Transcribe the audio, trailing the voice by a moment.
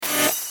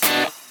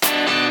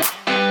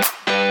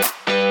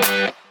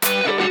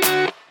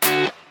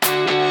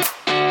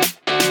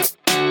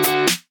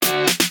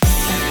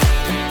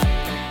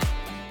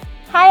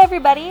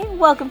everybody.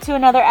 Welcome to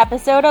another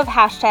episode of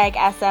Hashtag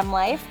SM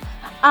Life.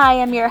 I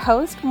am your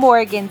host,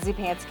 Morgan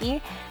Zupansky,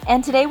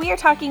 and today we are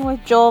talking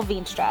with Joel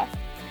Veenstra.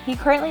 He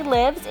currently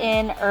lives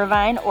in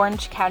Irvine,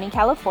 Orange County,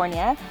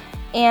 California,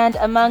 and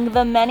among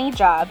the many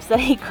jobs that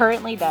he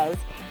currently does,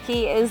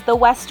 he is the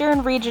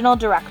Western Regional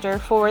Director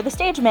for the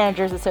Stage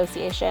Managers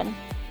Association.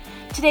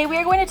 Today we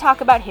are going to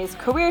talk about his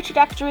career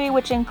trajectory,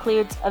 which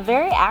includes a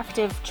very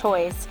active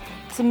choice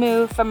to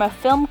move from a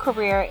film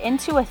career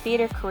into a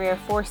theater career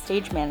for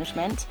stage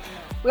management.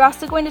 We're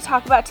also going to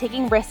talk about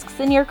taking risks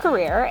in your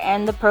career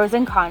and the pros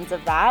and cons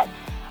of that,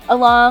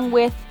 along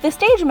with the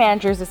Stage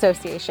Managers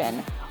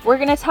Association. We're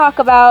going to talk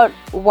about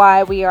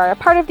why we are a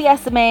part of the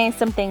SMA,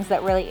 some things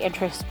that really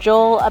interest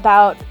Joel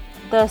about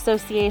the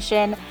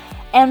association,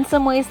 and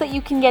some ways that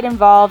you can get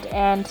involved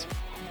and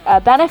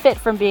benefit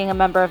from being a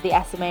member of the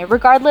SMA,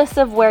 regardless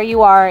of where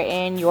you are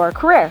in your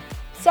career.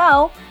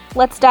 So,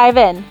 let's dive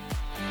in.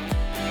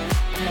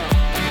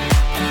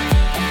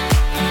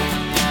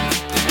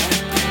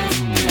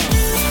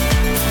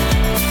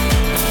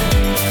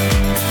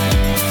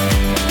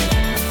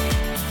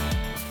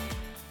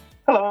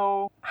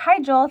 Hello. Hi,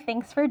 Joel.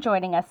 Thanks for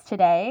joining us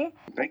today.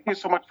 Thank you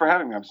so much for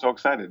having me. I'm so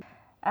excited.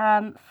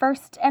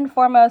 First and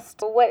foremost,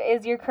 what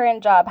is your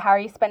current job? How are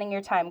you spending your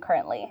time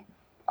currently?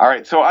 All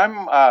right, so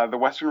I'm the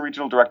Western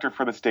Regional Director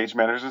for the Stage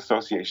Managers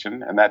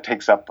Association, and that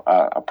takes up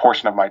a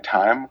portion of my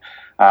time,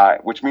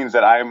 which means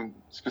that I'm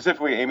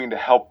specifically aiming to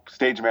help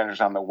stage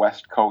managers on the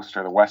West Coast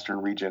or the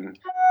Western region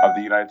of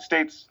the United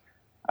States.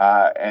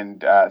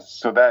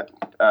 So that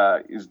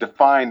is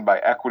defined by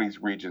Equity's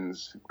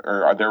regions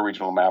or their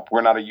regional map.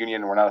 We're not a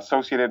union, we're not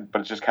associated, but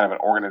it's just kind of an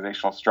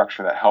organizational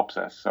structure that helps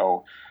us.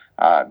 So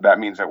that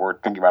means that we're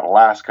thinking about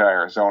Alaska,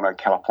 Arizona,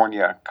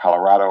 California,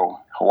 Colorado,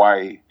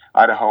 Hawaii,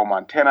 Idaho,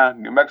 Montana,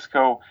 New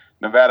Mexico,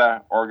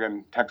 Nevada,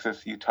 Oregon,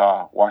 Texas,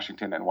 Utah,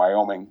 Washington, and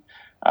Wyoming.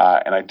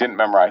 And I didn't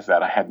memorize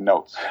that. I had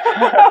notes.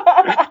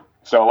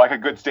 So like a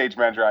good stage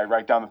manager, I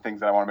write down the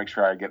things that I want to make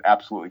sure I get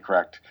absolutely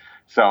correct.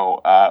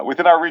 So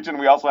within our region,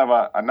 we also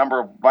have a number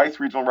of vice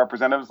regional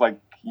representatives like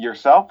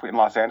yourself in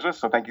Los Angeles.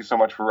 So thank you so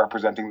much for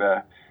representing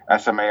the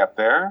SMA up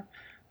there.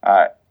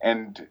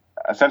 And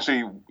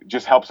essentially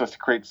just helps us to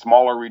create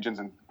smaller regions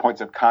and points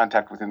of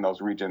contact within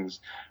those regions.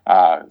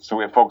 So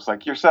we have folks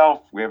like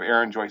yourself. We have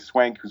Erin Joy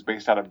Swank, who's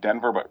based out of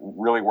Denver, but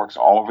really works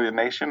all over the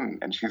nation.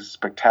 And she's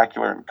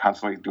spectacular and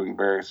constantly doing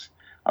various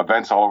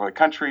events all over the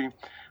country.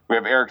 We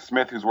have Eric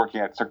Smith, who's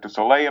working at Cirque du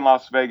Soleil in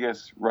Las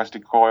Vegas, Rusty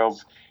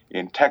Coils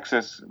in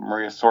Texas,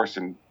 Maria Source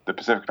in the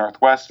Pacific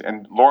Northwest,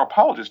 and Laura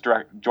Powell just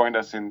joined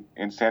us in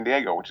San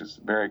Diego, which is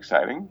very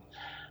exciting.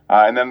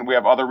 And then we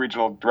have other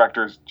regional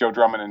directors, Joe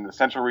Drummond in the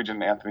Central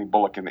region, Anthony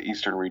Bullock in the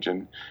Eastern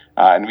region,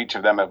 and each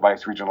of them have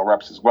vice regional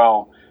reps as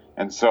well.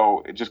 And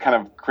so it just kind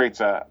of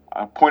creates a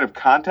point of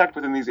contact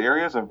within these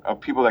areas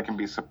of people that can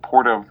be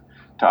supportive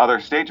to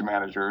other stage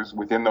managers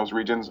within those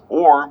regions,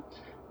 or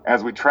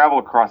as we travel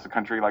across the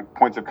country, like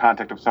points of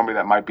contact of somebody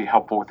that might be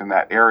helpful within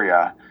that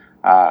area.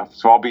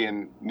 So I'll be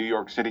in New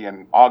York City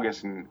in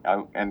August,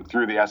 and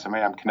through the SMA,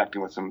 I'm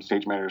connecting with some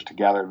stage managers to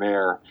gather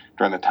there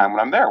during the time when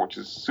I'm there, which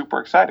is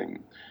super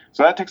exciting.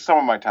 So that takes some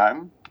of my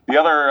time.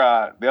 The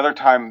other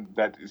time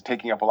that is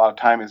taking up a lot of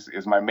time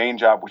is my main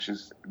job, which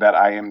is that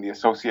I am the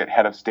associate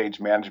head of stage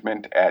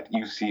management at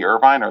UC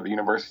Irvine, or the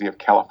University of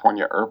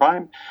California,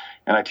 Irvine,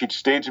 and I teach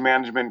stage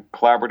management,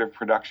 collaborative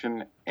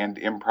production, and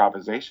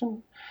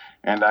improvisation.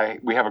 And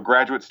we have a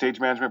graduate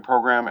stage management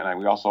program, and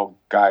we also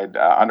guide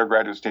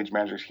undergraduate stage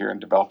managers here in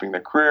developing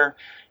their career.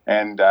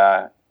 And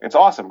it's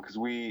awesome because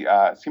we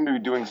seem to be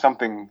doing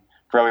something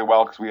fairly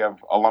well, because we have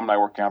alumni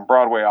working on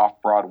Broadway,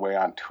 off-Broadway,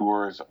 on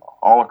tours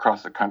all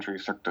across the country,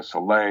 Cirque du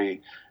Soleil.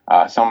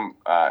 Some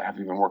have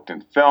even worked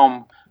in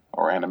film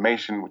or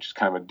animation, which is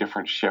kind of a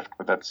different shift,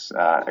 but that's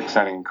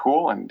exciting and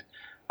cool. And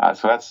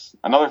so that's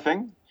another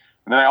thing.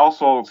 And then I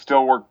also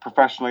still work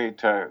professionally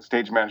to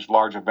stage manage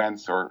large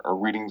events or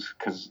readings,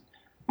 because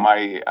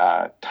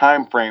my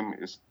time frame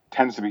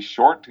tends to be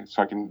short,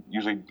 so I can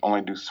usually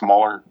only do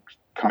smaller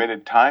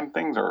committed time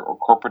things or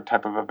corporate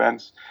type of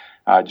events,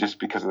 just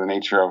because of the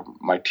nature of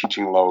my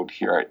teaching load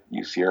here at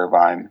UC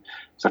Irvine.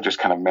 So just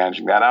kind of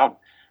managing that out.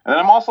 And then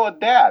I'm also a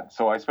dad,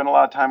 so I spend a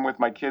lot of time with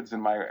my kids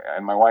and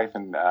my wife,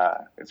 and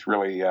it's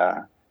really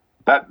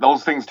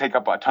those things take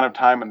up a ton of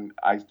time. And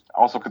I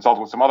also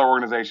consult with some other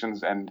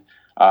organizations, and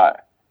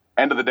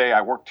end of the day,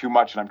 I work too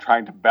much, and I'm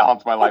trying to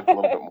balance my life a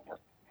little bit more.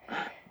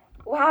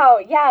 Wow,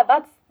 yeah,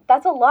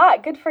 that's a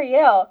lot. Good for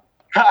you.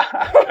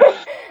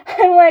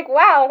 I'm like,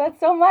 wow, that's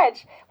so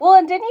much. Well,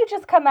 and didn't you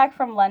just come back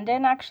from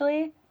London,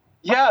 actually?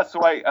 Yeah,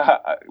 so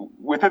I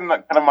within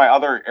kind of my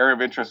other area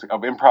of interest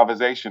of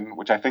improvisation,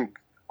 which I think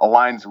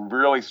aligns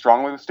really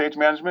strongly with stage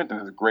management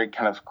and is a great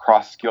kind of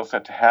cross skill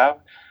set to have.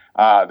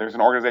 There's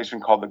an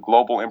organization called the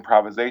Global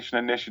Improvisation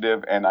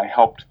Initiative, and I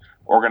helped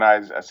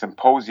organize a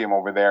symposium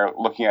over there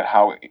looking at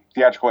how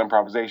theatrical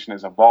improvisation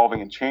is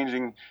evolving and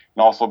changing, and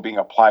also being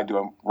applied to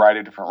a variety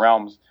of different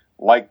realms,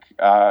 like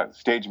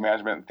stage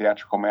management and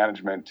theatrical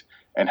management,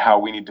 and how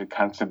we need to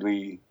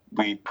constantly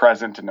be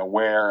present and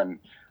aware and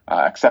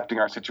accepting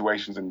our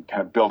situations and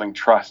kind of building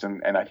trust.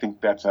 And I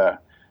think that's a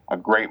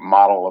great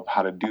model of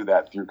how to do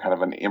that through kind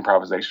of an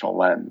improvisational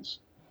lens.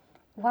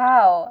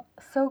 Wow,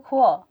 so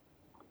cool.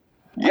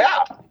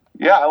 Yeah,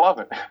 I love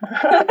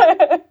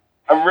it.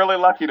 I'm really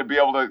lucky to be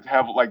able to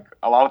have like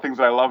a lot of things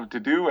that I love to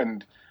do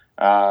and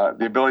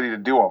the ability to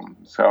do them.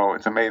 So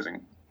it's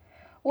amazing.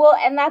 Well,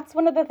 and that's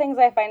one of the things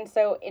I find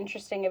so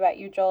interesting about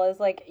you, Joel, is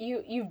like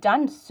you've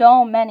done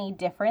so many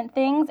different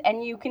things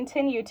and you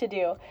continue to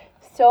do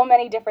so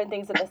many different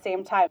things at the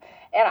same time.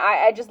 And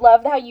I just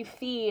love how you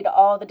feed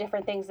all the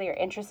different things that you're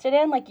interested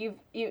in. Like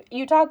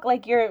you talk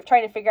like you're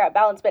trying to figure out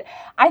balance, but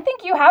I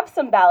think you have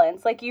some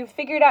balance. Like you've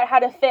figured out how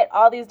to fit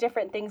all these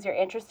different things you're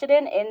interested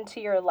in into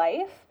your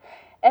life.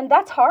 And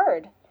that's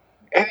hard.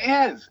 It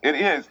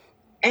is.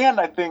 And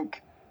I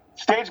think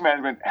stage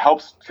management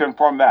helps to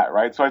inform that,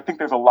 right? So I think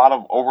there's a lot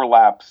of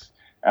overlaps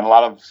and a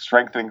lot of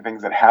strengthening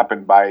things that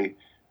happen by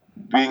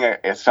being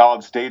a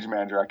solid stage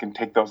manager. I can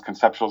take those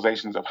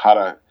conceptualizations of how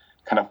to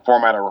kind of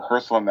format a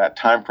rehearsal in that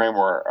time frame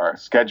or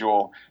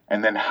schedule,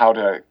 and then how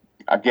to,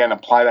 again,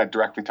 apply that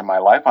directly to my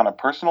life on a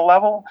personal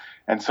level.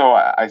 And so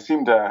I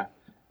seem to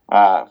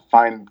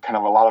find kind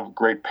of a lot of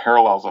great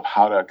parallels of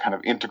how to kind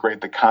of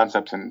integrate the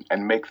concepts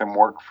and make them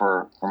work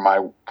for my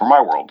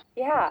world.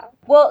 Yeah.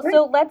 Well,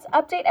 so let's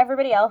update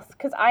everybody else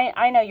because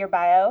I know your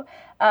bio,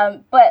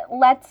 but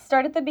let's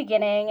start at the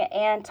beginning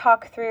and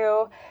talk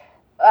through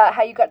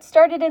how you got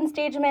started in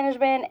stage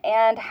management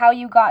and how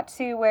you got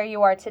to where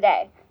you are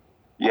today.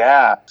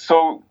 Yeah.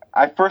 So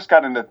I first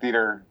got into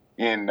theater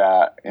in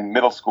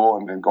middle school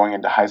and then going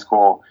into high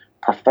school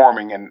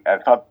performing, and I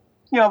thought,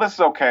 this is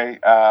okay.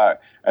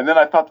 And then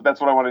I thought that that's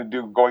what I wanted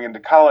to do going into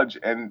college,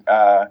 and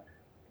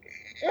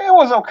it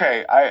was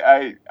okay.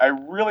 I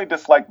really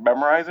dislike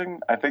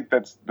memorizing. I think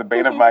that's the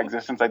bane of my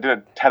existence. I did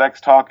a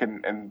TEDx talk,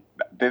 and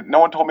no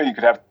one told me you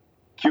could have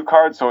cue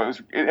cards, so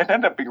it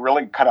ended up being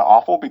really kind of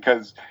awful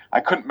because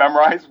I couldn't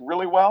memorize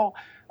really well.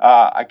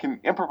 I can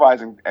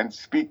improvise and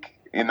speak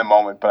in the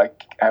moment,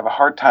 but I have a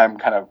hard time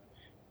kind of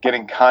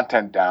getting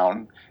content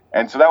down,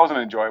 and so that wasn't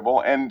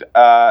enjoyable. And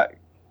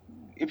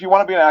if you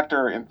want to be an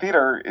actor in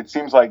theater, it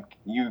seems like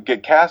you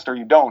get cast or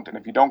you don't. And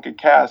if you don't get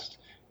cast,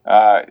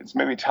 it's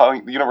maybe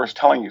the universe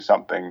telling you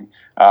something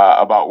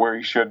about where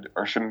you should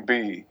or shouldn't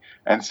be.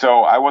 And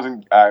so I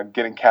wasn't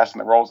getting cast in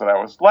the roles that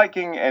I was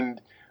liking. And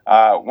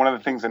one of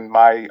the things in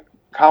my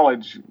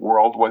college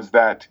world was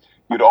that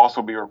you'd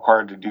also be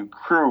required to do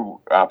crew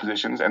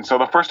positions. And so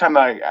the first time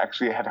that I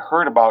actually had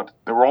heard about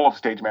the role of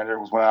stage manager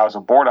was when I was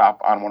a board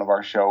op on one of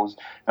our shows.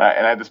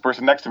 And I had this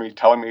person next to me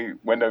telling me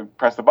when to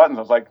press the buttons.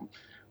 I was like,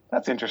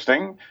 that's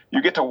interesting.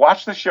 You get to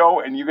watch the show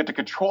and you get to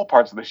control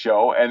parts of the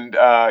show, and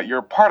you're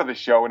a part of the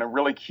show and a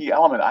really key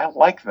element. I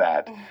like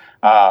that.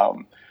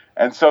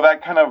 And so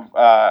that kind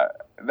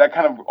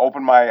of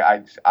opened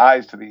my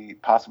eyes to the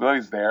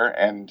possibilities there.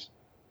 And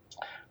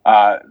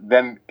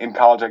then in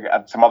college, I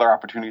got some other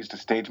opportunities to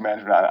stage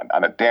management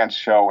on a dance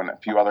show and a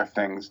few other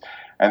things.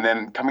 And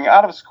then coming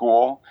out of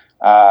school,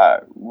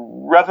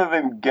 rather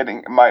than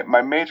getting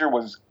my major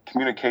was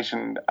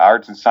communication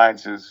arts and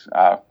sciences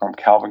from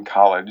Calvin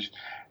College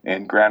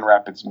in Grand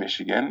Rapids,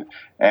 Michigan.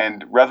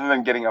 And rather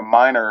than getting a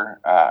minor,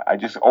 I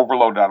just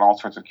overloaded on all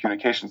sorts of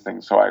communications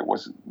things. So I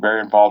was very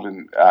involved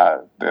in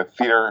the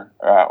theater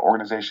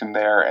organization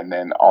there, and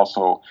then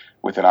also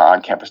within our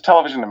on-campus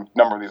television, and a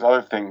number of these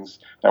other things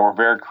that were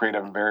very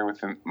creative and very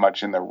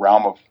much in the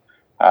realm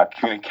of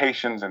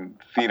communications and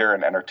theater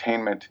and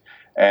entertainment.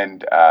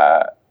 And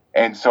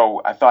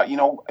so I thought,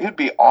 it would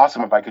be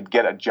awesome if I could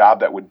get a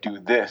job that would do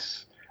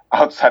this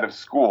outside of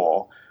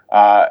school.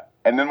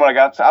 And then when I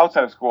got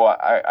outside of school,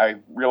 I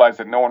realized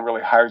that no one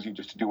really hires you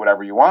just to do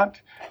whatever you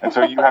want. And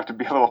so you have to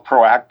be a little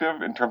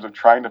proactive in terms of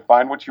trying to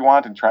find what you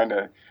want and trying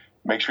to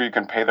make sure you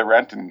can pay the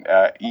rent and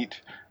eat,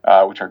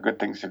 which are good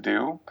things to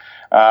do.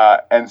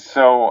 And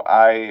so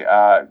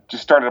I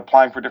just started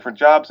applying for different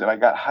jobs, and I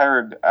got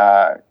hired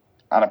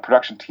on a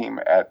production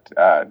team at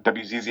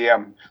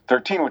WZZM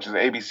 13, which is an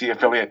ABC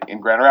affiliate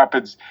in Grand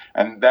Rapids.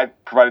 And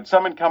that provided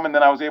some income, and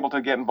then I was able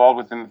to get involved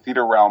within the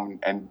theater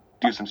realm and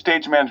do some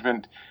stage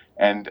management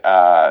and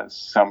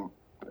some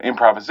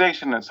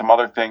improvisation and some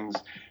other things.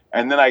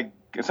 And then I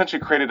essentially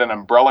created an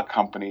umbrella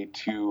company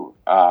to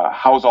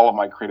house all of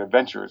my creative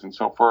ventures. And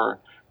so for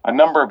a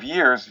number of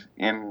years,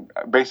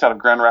 based out of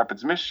Grand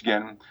Rapids,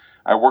 Michigan,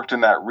 I worked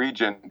in that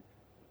region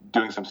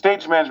doing some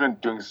stage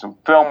management, doing some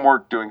film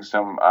work, doing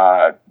some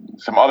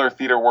other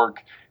theater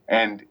work.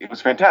 And it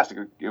was fantastic.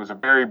 It was a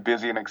very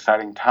busy and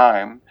exciting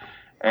time.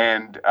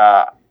 And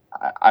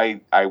I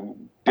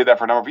did that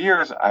for a number of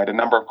years. I had a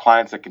number of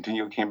clients that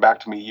came back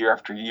to me year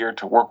after year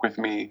to work with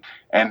me.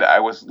 And I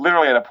was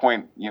literally at a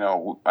point,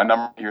 a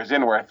number of years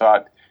in where I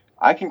thought,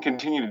 I can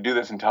continue to do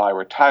this until I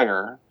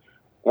retire,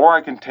 or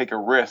I can take a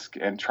risk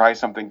and try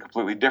something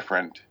completely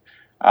different.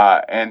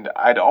 And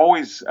I'd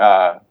always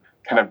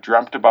kind of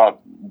dreamt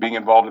about being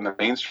involved in the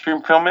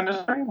mainstream film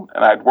industry.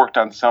 And I'd worked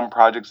on some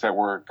projects that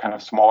were kind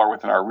of smaller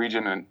within our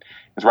region. And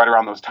it was right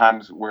around those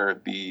times where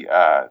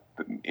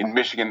in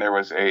Michigan, there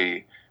was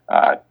a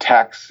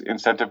tax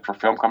incentive for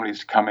film companies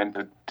to come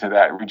into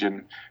that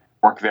region,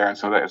 work there, and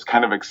so that was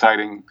kind of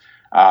exciting.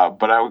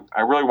 But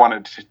I really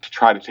wanted to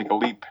try to take a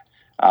leap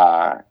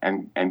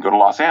and go to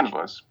Los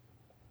Angeles,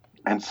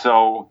 and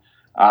so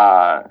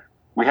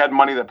we had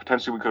money that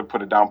potentially we could have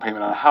put a down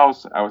payment on a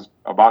house. I was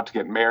about to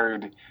get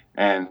married,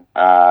 and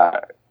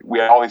we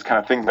had all these kind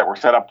of things that were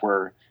set up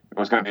where it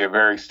was going to be a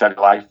very steady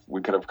life.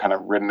 We could have kind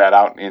of ridden that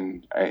out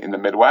in the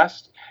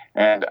Midwest,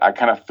 and I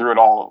kind of threw it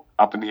all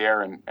up in the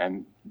air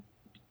and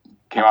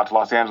came out to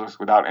Los Angeles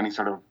without any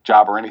sort of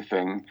job or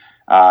anything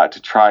to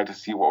try to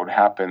see what would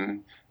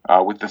happen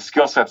with the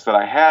skill sets that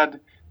I had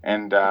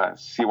and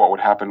see what would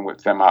happen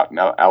with them out in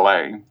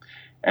LA.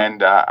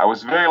 And I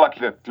was very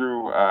lucky that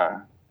through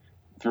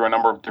a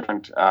number of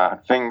different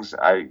things,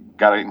 I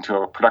got into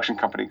a production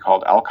company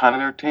called Alcon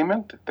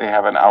Entertainment. They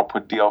have an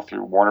output deal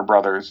through Warner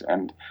Brothers,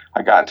 and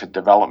I got into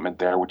development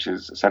there, which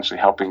is essentially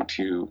helping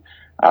to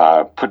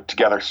put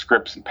together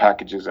scripts and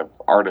packages of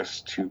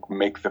artists to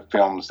make the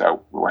films that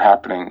were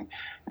happening.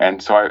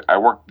 And so I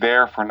worked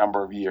there for a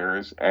number of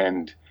years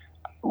and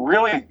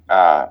really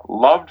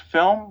loved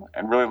film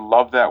and really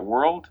loved that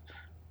world,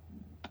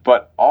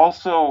 but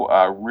also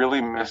really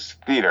miss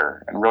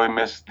theater and really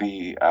miss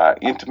the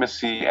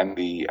intimacy and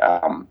the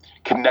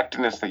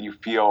connectedness that you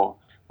feel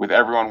with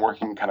everyone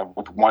working kind of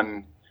with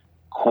one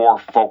core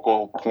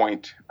focal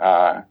point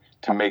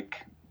to make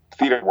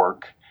theater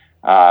work.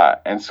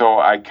 And so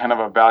I kind of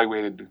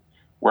evaluated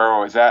where I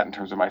was at in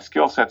terms of my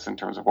skill sets, in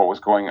terms of what was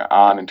going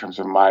on, in terms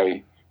of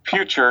my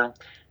future.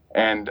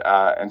 And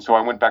so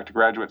I went back to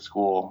graduate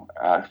school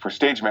for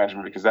stage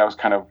management because that was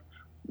kind of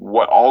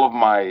what all of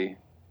my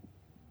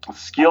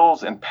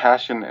skills and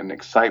passion and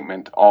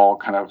excitement all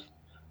kind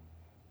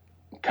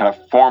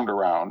of formed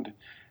around.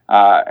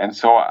 And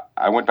so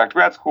I went back to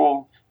grad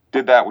school,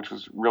 did that, which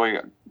was really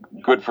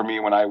good for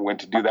me. When I went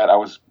to do that, I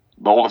was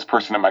the oldest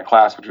person in my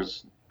class, which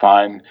was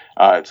fine.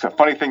 It's a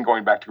funny thing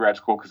going back to grad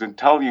school because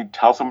until you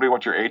tell somebody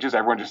what your age is,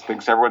 everyone just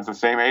thinks everyone's the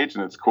same age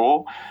and it's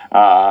cool.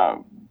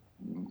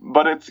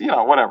 But it's,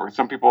 whatever.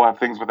 Some people have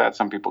things with that,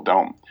 some people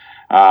don't.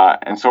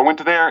 And so I went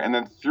to there, and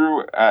then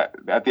through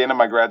at the end of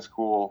my grad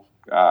school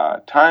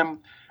time,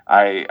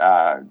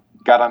 I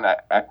got on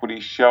that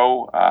equity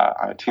show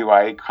on a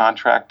TYA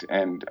contract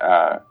and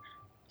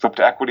flipped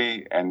to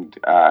equity, and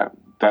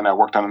then I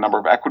worked on a number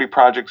of equity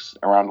projects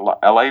around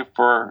LA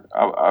for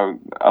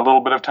a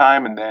little bit of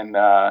time, and then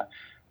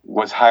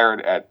was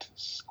hired at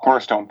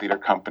Cornerstone Theater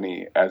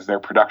Company as their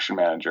production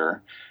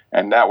manager.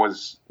 And that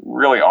was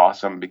really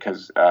awesome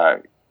because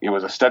it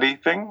was a steady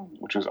thing,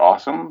 which was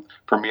awesome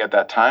for me at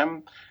that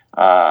time,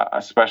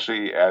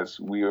 especially as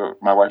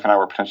my wife and I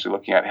were potentially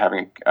looking at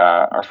having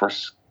our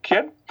first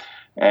kid.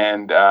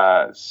 And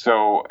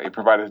so it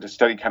provided a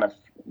steady kind of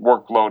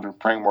workload and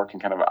framework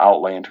and kind of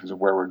outlay in terms of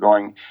where we're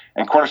going.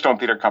 And Cornerstone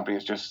Theater Company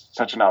is just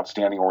such an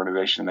outstanding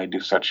organization. They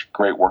do such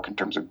great work in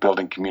terms of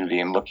building community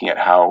and looking at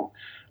how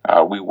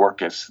we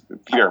work as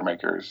theater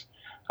makers.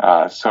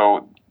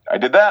 So I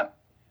did that.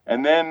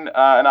 And then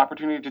an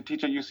opportunity to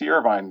teach at UC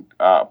Irvine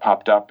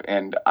popped up,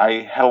 and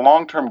I had a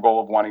long-term goal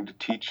of wanting to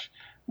teach,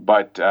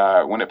 but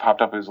when it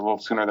popped up, it was a little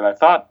sooner than I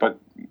thought, but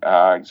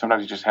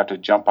sometimes you just have to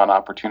jump on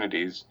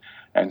opportunities.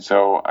 And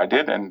so I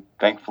did, and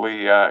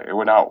thankfully it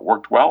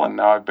worked well, and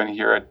now I've been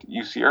here at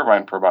UC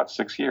Irvine for about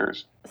 6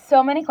 years.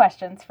 So many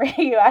questions for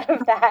you out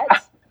of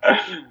that.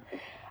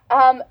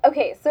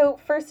 Okay, so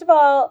first of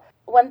all,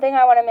 one thing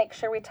I want to make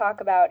sure we talk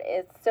about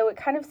is, so it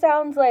kind of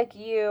sounds like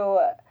you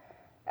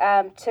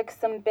took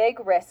some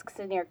big risks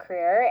in your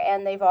career,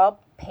 and they've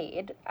all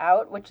paid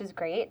out, which is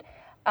great.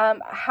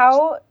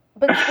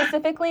 But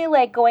specifically,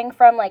 like going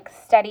from like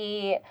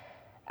steady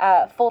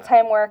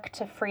full-time work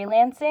to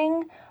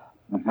freelancing,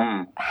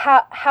 mm-hmm.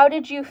 How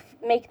did you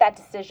make that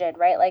decision,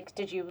 right? Like,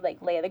 did you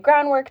like lay the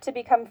groundwork to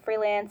become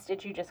freelance?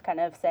 Did you just kind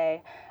of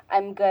say,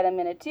 I'm good, I'm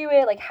going to do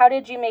it? Like, how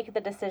did you make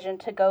the decision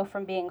to go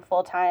from being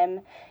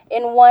full-time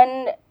in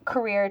one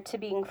career to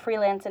being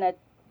freelance in a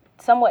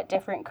somewhat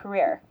different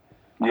career?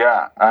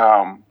 Yeah,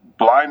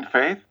 blind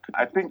faith.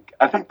 I think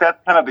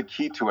that's kind of the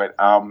key to it.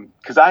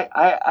 Because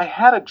I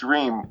had a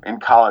dream in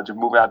college of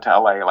moving out to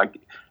LA. Like,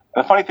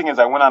 the funny thing is,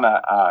 I went on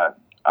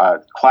a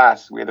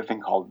class. We had a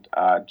thing called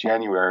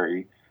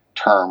January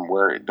term,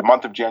 where the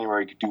month of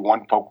January you could do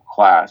one focal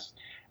class.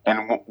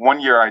 And one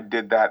year I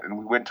did that, and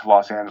we went to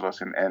Los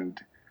Angeles and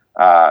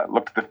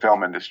looked at the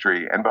film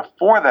industry. And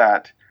before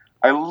that,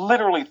 I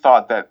literally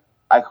thought that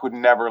I could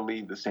never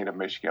leave the state of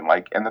Michigan,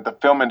 and that the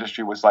film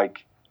industry was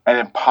like an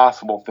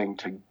impossible thing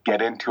to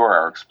get into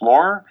or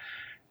explore.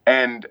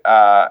 And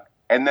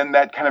then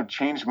that kind of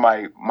changed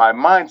my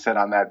mindset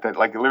on that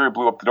like it literally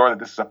blew up the door that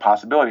this is a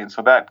possibility. And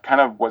so that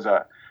kind of was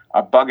a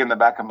bug in the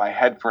back of my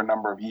head for a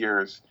number of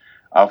years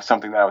of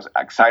something that I was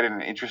excited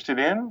and interested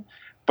in.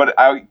 But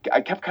I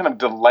kept kind of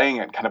delaying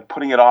it, kind of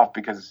putting it off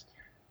because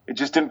it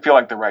just didn't feel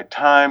like the right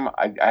time.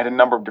 I had a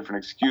number of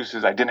different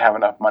excuses. I didn't have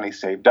enough money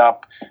saved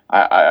up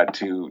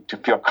to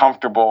feel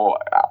comfortable,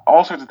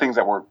 all sorts of things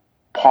that were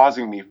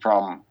pausing me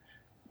from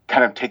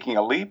kind of taking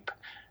a leap.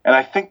 And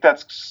I think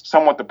that's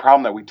somewhat the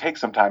problem that we take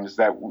sometimes, is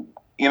that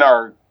in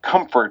our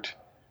comfort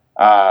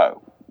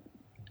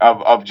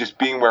of just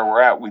being where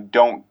we're at, we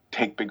don't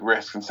take big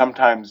risks. And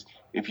sometimes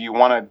if you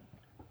want to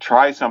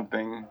try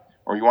something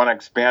or you want to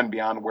expand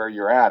beyond where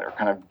you're at or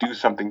kind of do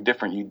something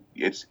different,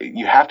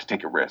 you have to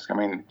take a risk. I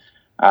mean,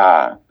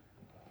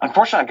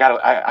 unfortunately,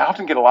 I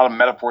often get a lot of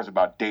metaphors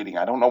about dating.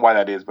 I don't know why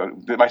that is,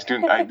 but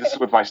this is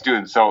with my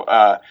students.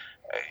 So,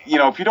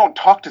 if you don't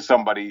talk to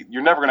somebody,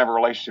 you're never going to have a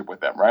relationship with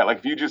them, right? Like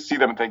if you just see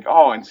them and think,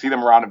 and see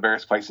them around in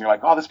various places, and you're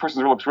like, this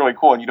person looks really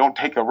cool, and you don't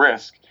take a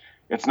risk,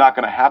 it's not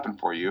going to happen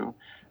for you.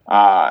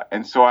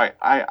 And so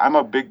I'm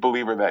a big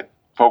believer that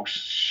folks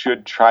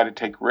should try to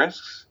take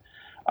risks,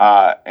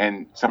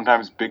 and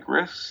sometimes big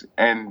risks.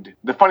 And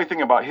the funny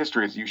thing about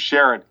history is you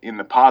share it in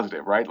the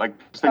positive, right? Like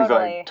things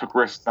that I took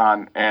risks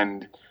on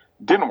and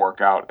didn't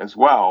work out as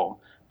well.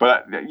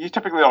 But you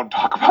typically don't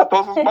talk about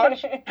those as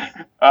much.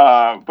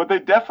 But they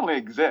definitely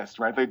exist,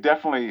 right? They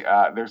definitely,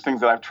 there's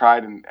things that I've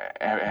tried and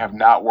have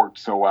not worked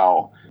so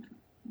well.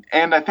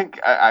 And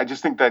I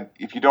just think that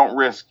if you don't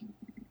risk,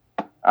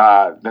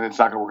 then it's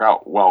not going to work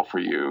out well for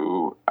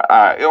you.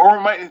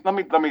 Let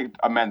me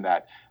amend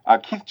that.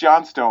 Keith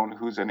Johnstone,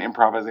 who's an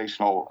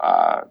improvisational,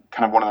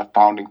 kind of one of the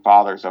founding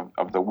fathers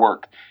of the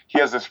work, he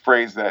has this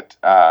phrase that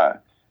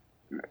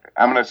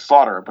I'm going to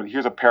slaughter it, but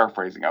here's a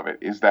paraphrasing of it,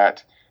 is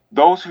that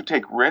those who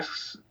take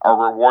risks are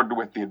rewarded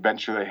with the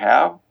adventure they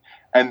have,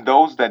 and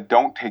those that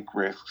don't take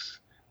risks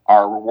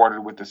are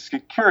rewarded with the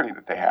security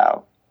that they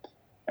have.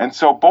 And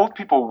so both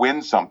people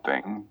win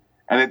something,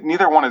 and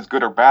neither one is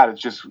good or bad. It's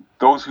just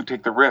those who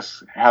take the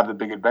risks have the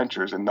big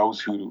adventures, and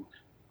those who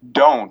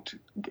don't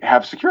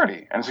have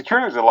security. And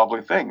security is a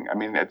lovely thing. I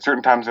mean, at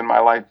certain times in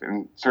my life,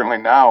 and certainly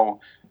now,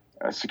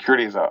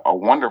 security is a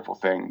wonderful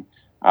thing.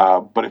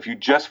 But if you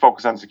just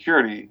focus on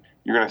security,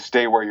 you're going to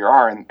stay where you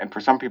are. And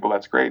for some people,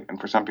 that's great. And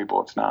for some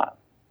people, it's not.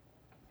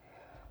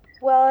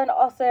 Well, and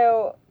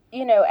also,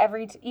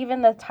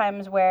 even the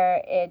times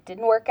where it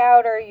didn't work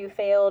out or you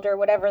failed or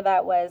whatever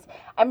that was,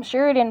 I'm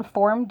sure it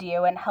informed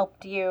you and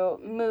helped you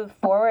move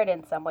forward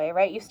in some way,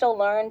 right? You still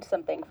learned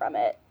something from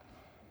it.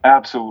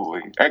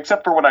 Absolutely.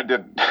 Except for when I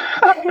didn't.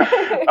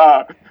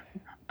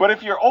 But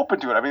if you're open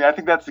to it, I mean, I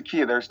think that's the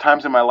key. There's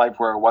times in my life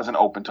where I wasn't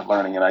open to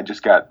learning and I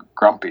just got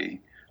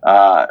grumpy.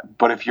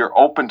 But if you're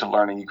open to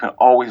learning, you can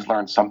always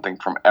learn something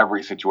from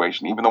every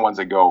situation, even the ones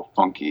that go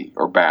funky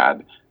or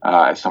bad,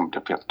 as some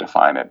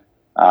define it.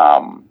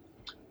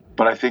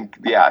 But I think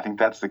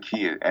that's the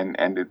key,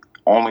 and it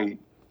only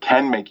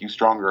can make you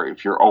stronger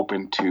if you're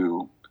open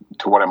to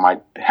what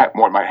might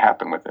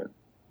happen with it.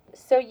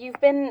 So you've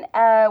been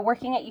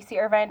working at UC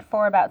Irvine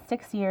for about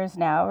 6 years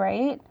now,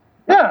 right?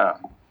 Yeah.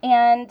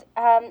 And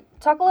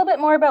talk a little bit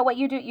more about what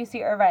you do at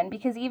UC Irvine,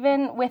 because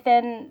even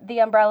within the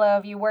umbrella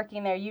of you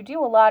working there, you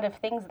do a lot of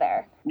things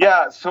there.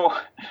 Yeah, so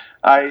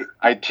I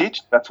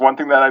teach. That's one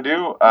thing that I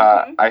do.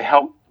 I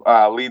help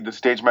lead the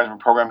stage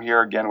management program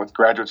here, again, with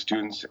graduate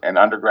students and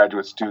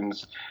undergraduate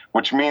students,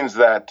 which means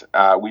that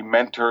we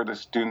mentor the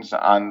students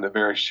on the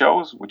various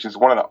shows, which is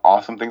one of the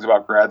awesome things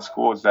about grad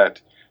school, is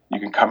that you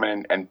can come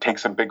in and take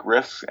some big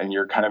risks, and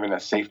you're kind of in a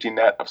safety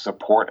net of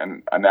support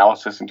and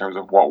analysis in terms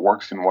of what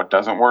works and what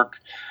doesn't work.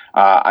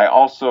 I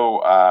also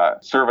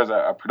serve as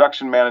a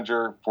production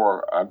manager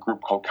for a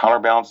group called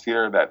Counterbalance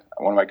Theater that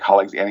one of my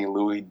colleagues, Annie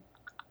Louie,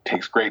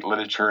 takes great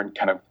literature and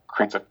kind of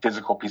creates a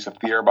physical piece of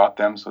theater about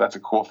them. So that's a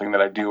cool thing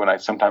that I do, and I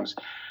sometimes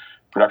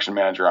production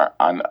manager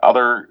on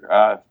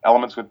other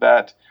elements with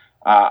that.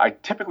 I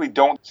typically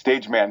don't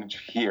stage manage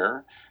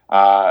here.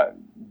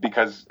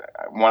 Because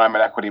one, I'm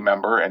an equity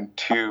member, and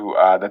two,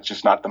 that's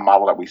just not the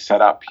model that we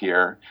set up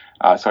here.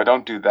 So I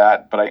don't do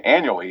that. But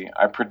annually,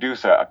 I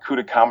produce a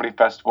CUDA Comedy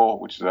Festival,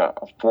 which is a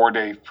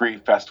 4-day free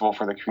festival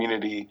for the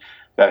community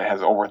that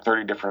has over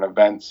 30 different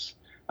events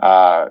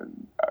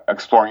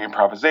exploring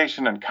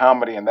improvisation and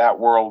comedy in that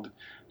world.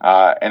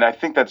 And I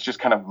think that's just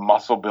kind of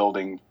muscle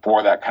building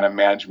for that kind of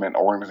management,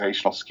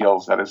 organizational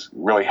skills that is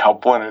really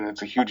helpful. And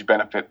it's a huge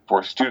benefit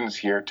for students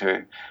here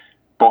to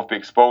both be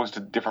exposed to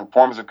different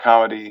forms of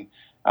comedy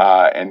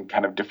and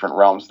kind of different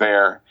realms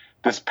there.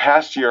 This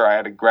past year, I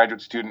had a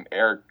graduate student,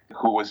 Eric,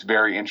 who was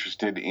very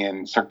interested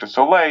in Cirque du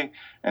Soleil.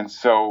 And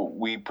so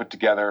we put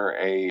together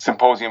a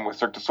symposium with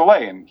Cirque du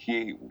Soleil. And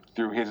he,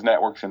 through his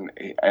networks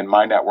and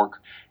my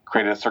network,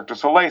 created a Cirque du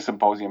Soleil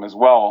symposium as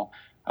well.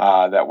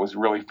 That was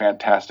really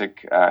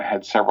fantastic.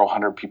 Had several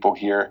hundred people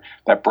here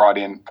that brought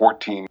in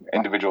 14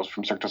 individuals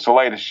from Cirque du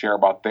Soleil to share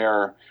about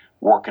their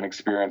work and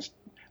experience.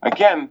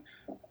 Again,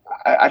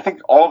 I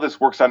think all of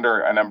this works under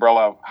an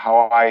umbrella of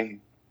how I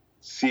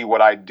see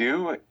what I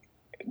do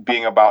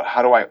being about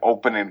how do I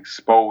open and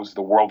expose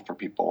the world for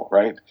people,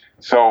 right?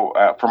 So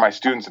for my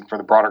students and for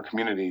the broader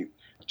community,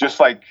 just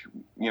like,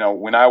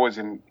 when I was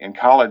in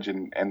college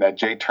and that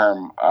J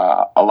term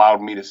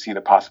allowed me to see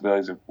the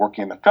possibilities of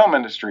working in the film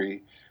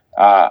industry,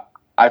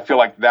 I feel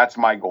like that's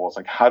my goal. It's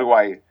like, how do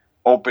I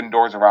open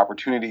doors of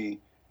opportunity,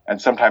 and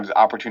sometimes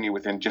opportunity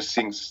within just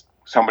seeing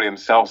somebody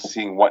themselves,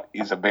 seeing what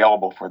is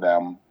available for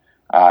them.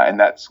 And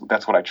that's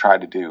what I try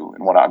to do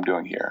and what I'm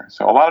doing here.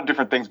 So a lot of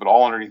different things, but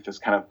all underneath this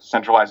kind of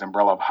centralized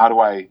umbrella of how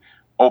do I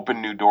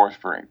open new doors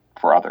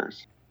for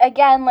others.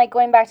 Again, like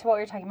going back to what we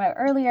were talking about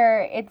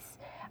earlier,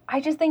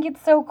 I just think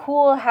it's so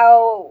cool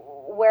how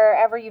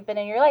wherever you've been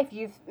in your life,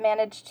 you've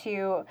managed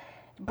to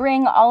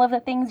bring all of the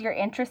things you're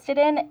interested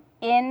in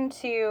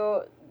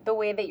into the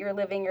way that you're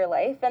living your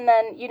life. And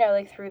then,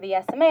 like through the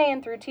SMA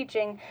and through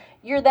teaching,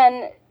 you're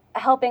then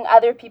helping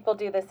other people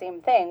do the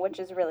same thing, which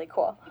is really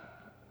cool.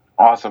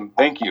 Awesome.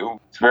 Thank you.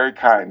 It's very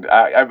kind.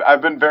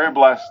 I've been very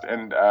blessed,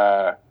 and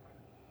I'm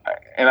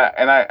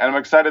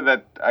excited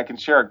that I can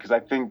share it, because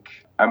I think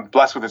I'm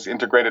blessed with this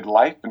integrated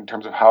life in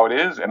terms of how it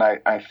is, and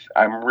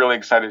I'm really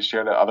excited to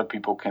share that other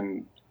people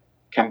can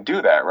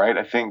do that, right?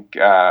 I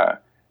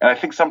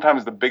think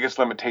sometimes the biggest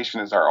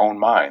limitation is our own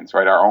minds,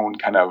 right? Our own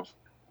kind of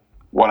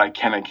what I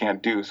can and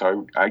can't do.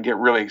 So I get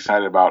really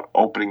excited about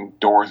opening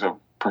doors of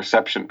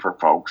perception for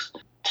folks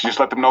to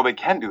just let them know they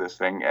can do this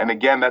thing. And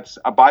again, that's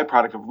a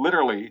byproduct of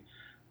literally,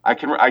 I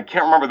can't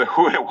remember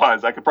who it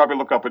was. I could probably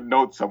look up a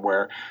note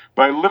somewhere,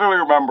 but I literally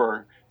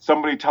remember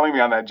somebody telling me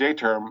on that J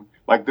term,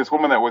 like this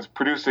woman that was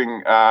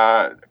producing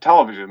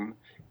television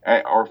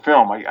or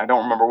film, I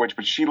don't remember which,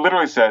 but she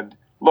literally said,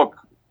 look,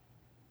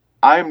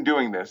 I'm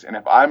doing this, and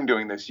if I'm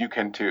doing this, you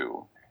can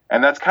too.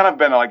 And that's kind of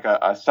been like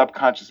a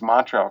subconscious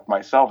mantra of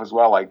myself as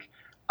well. Like,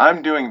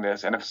 I'm doing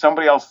this, and if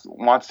somebody else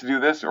wants to do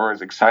this or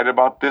is excited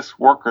about this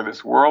work or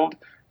this world,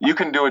 you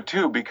can do it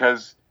too,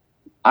 because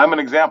I'm an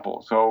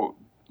example. So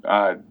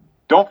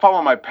don't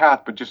follow my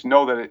path, but just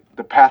know that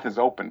the path is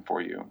open for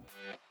you.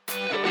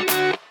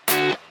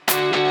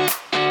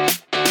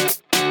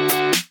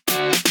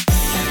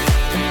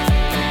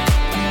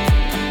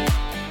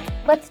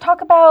 Let's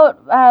talk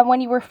about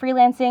when you were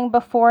freelancing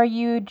before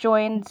you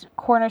joined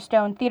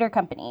Cornerstone Theater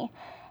Company.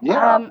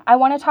 Yeah. I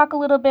want to talk a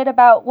little bit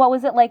about what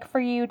was it like for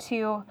you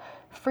to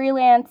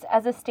freelance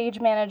as a stage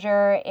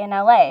manager in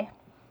LA?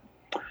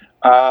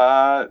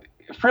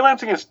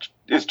 Freelancing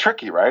is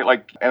tricky,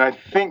 right? And I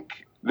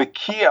think the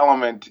key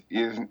element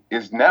is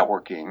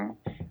networking.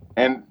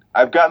 And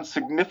I've gotten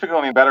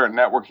significantly better at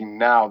networking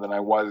now than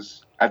I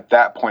was at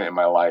that point in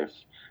my life.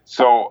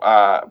 So,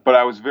 but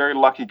I was very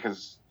lucky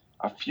because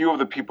a few of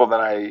the people that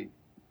I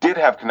did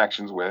have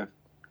connections with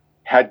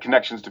had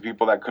connections to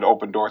people that could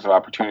open doors of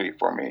opportunity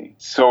for me.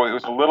 So it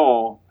was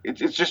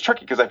it's just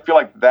tricky, because I feel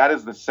like that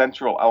is the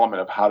central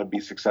element of how to be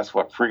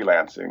successful at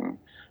freelancing.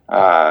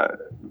 And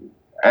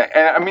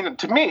I mean,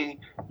 to me,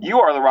 you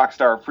are the rock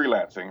star of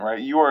freelancing,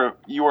 right? You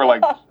are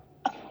like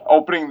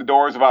opening the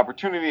doors of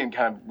opportunity and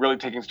kind of really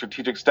taking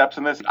strategic steps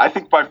in this. I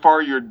think by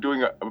far you're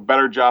doing a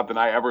better job than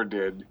I ever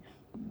did.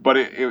 But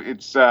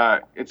it's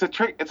a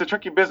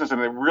tricky business,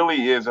 and it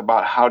really is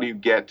about how do you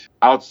get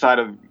outside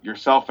of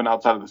yourself and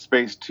outside of the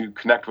space to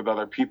connect with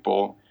other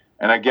people.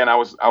 And again, I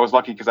was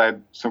lucky because I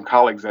had some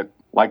colleagues that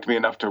liked me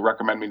enough to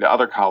recommend me to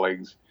other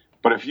colleagues.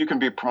 But if you can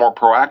be more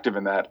proactive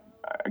in that,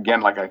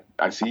 again, like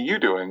I see you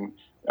doing,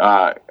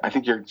 I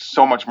think you're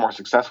so much more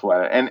successful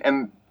at it.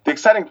 And the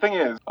exciting thing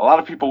is, a lot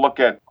of people look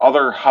at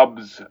other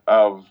hubs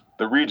of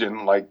the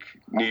region, like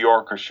New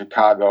York or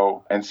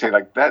Chicago, and say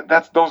like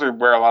those are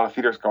where a lot of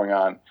theater is going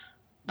on.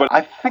 But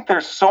I think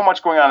there's so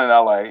much going on in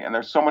LA, and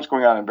there's so much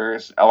going on in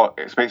various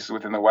spaces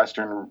within the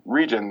Western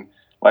region.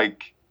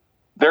 Like,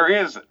 there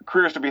is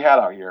careers to be had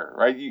out here,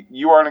 right?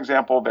 You are an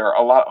example. There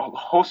are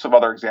hosts of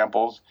other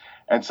examples.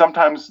 And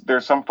sometimes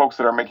there's some folks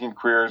that are making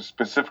careers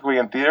specifically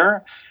in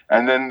theater.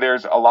 And then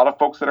there's a lot of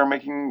folks that are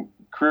making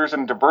careers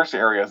in diverse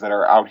areas that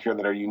are out here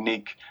that are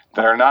unique,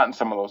 that are not in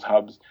some of those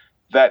hubs,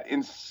 that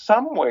in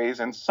some ways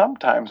and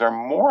sometimes are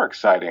more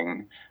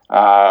exciting.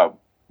 But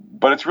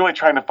it's really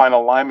trying to find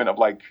alignment of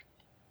like,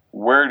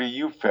 where do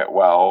you fit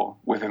well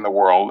within the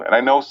world? And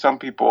I know some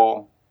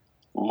people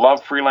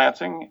love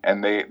freelancing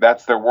and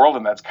that's their world,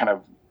 and that's kind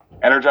of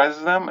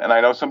energizes them. And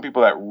I know some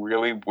people that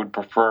really would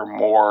prefer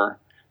more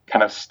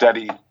kind of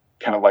steady,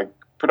 kind of like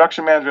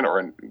production management,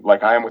 or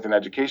like I am within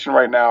education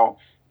right now,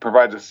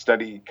 provides a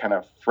steady kind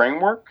of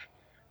framework.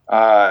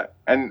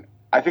 And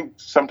I think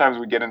sometimes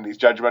we get in these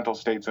judgmental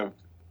states of,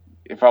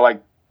 if I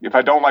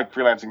don't like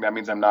freelancing, that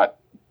means I'm not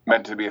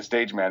meant to be a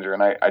stage manager.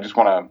 And I just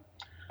want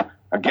to,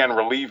 again,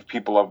 relieve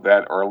people of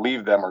that, or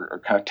leave them,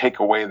 or kind of take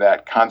away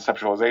that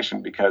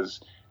conceptualization, because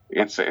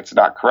it's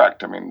not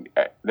correct. I mean,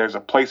 there's a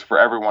place for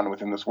everyone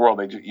within this world.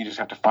 You just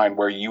have to find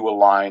where you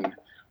align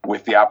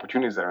with the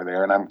opportunities that are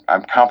there. And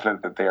I'm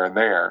confident that they are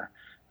there.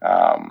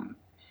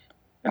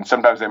 And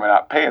sometimes they may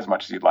not pay as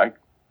much as you'd like,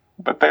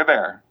 but they're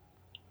there.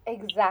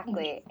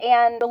 Exactly.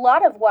 And a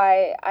lot of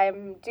why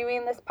I'm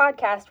doing this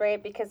podcast,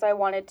 right, because I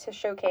wanted to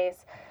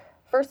showcase,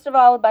 first of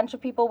all, a bunch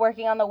of people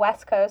working on the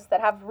West Coast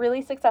that have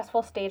really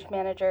successful stage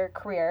manager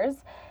careers.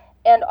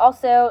 And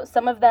also,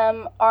 some of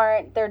them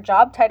their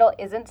job title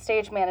isn't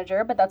stage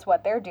manager, but that's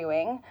what they're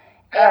doing.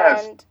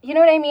 Yes. And you know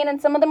what I mean? And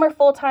some of them are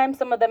full-time,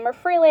 some of them are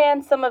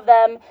freelance, some of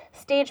them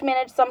stage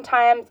manage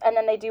sometimes, and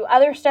then they do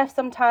other stuff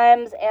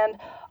sometimes. And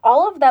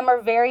all of them are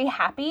very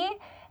happy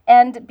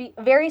and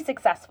very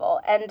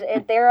successful.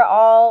 And they're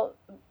all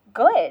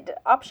good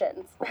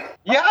options.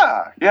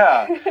 Yeah.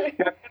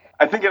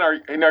 I think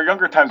in our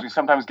younger times, we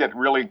sometimes get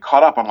really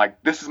caught up on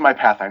like, this is my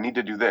path, I need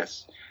to do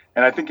this.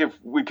 And I think if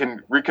we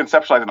can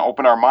reconceptualize and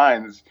open our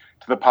minds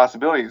to the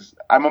possibilities,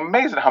 I'm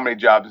amazed at how many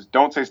jobs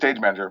don't say stage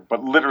manager,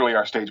 but literally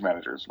are stage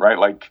managers, right?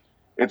 Like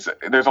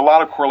there's a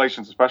lot of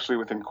correlations, especially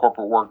within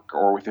corporate work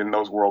or within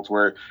those worlds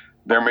where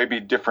there may be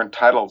different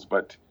titles,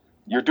 but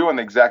you're doing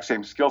the exact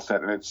same skill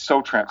set and it's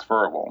so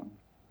transferable.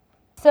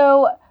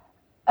 So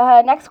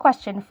next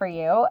question for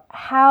you.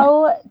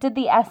 How did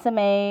the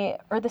SMA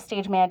or the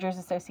Stage Managers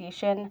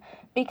Association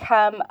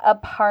become a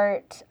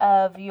part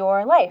of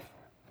your life?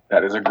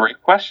 That is a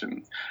great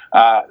question.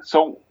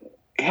 So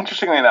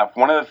interestingly enough,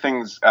 one of the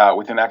things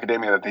within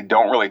academia that they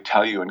don't really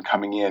tell you in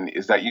coming in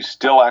is that you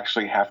still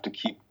actually have to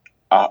keep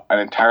an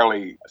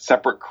entirely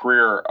separate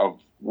career of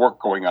work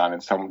going on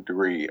in some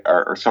degree,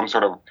 or some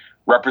sort of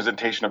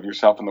representation of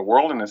yourself in the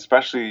world. And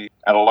especially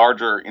at a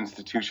larger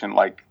institution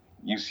like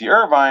UC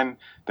Irvine,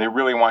 they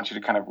really want you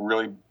to kind of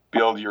really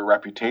build your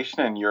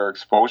reputation and your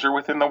exposure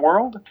within the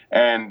world.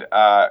 And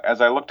as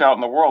I looked out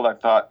in the world,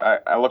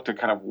 I looked at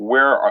kind of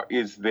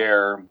is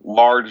there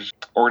large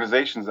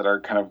organizations that are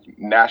kind of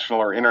national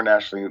or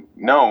internationally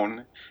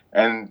known.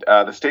 And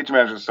the Stage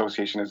Managers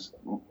Association is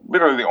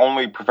literally the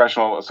only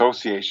professional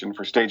association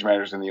for stage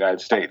managers in the United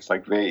States.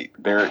 Like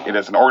it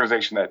is an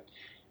organization that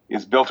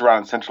is built around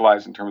and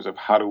centralized in terms of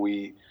how do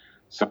we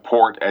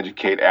support,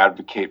 educate,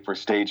 advocate for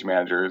stage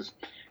managers.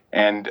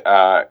 And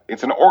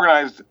it's an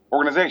organized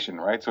organization,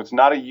 right? So it's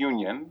not a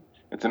union,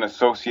 it's an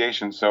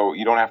association. So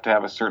you don't have to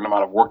have a certain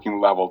amount of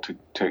working level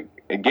to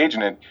engage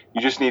in it.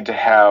 You just need to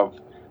have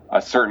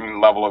a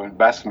certain level of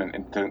investment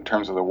in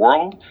terms of the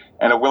world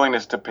and a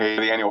willingness to pay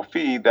the annual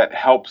fee that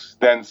helps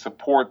then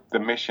support the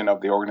mission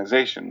of the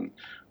organization,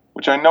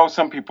 which I know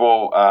some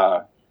people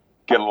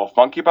get a little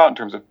funky about in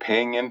terms of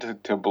paying in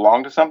to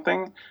belong to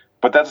something.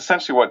 But that's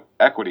essentially what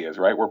equity is,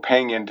 right? We're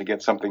paying in to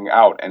get something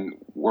out, and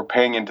we're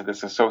paying into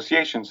this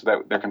association so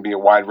that there can be a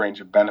wide range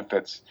of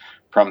benefits,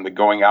 from the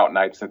going out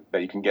nights that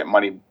you can get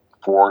money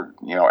for,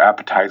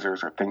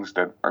 appetizers or things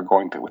that are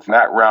going to within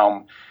that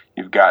realm.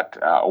 You've got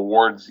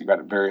awards, you've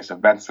got various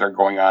events that are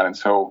going on. And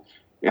so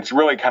it's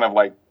really kind of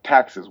like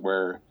taxes,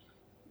 where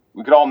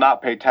we could all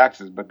not pay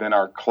taxes, but then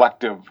our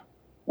collective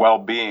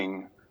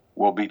well-being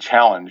will be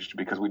challenged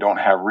because we don't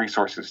have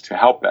resources to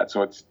help that.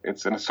 So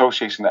it's an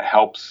association that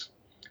helps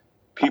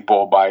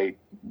people by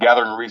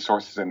gathering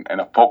resources and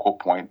a focal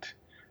point,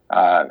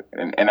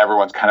 and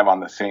everyone's kind of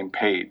on the same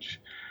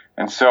page.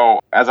 And so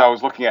as I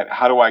was looking at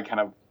how do I kind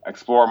of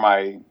explore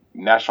my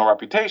national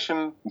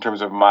reputation in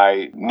terms of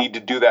my need to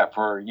do that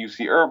for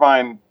UC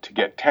Irvine to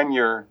get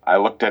tenure, I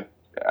looked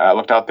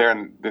out there,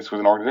 and this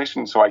was an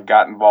organization. So I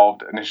got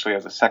involved initially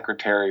as a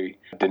secretary,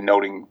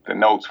 denoting the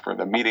notes for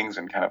the meetings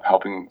and kind of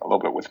helping a little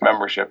bit with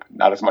membership,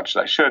 not as much as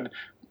I should,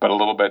 but a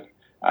little bit.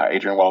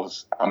 Adrienne Wells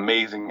is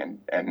amazing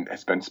and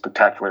has been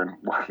spectacular in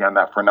working on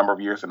that for a number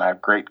of years, and I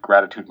have great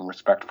gratitude and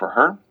respect for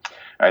her,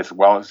 as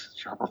well as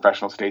her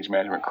professional stage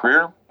management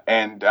career.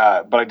 And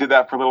but I did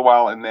that for a little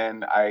while, and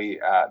then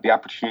the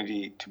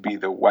opportunity to be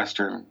the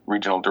Western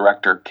Regional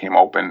Director came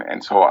open,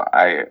 and so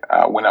I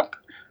went up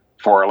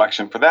for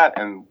election for that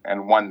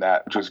and won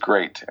that, which was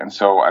great. And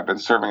so I've been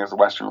serving as the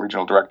Western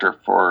Regional Director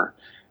for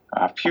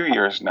a few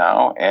years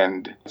now,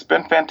 and it's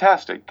been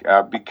fantastic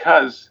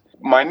because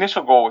my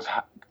initial goal was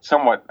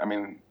somewhat,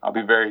 I'll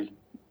be very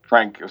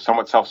frank,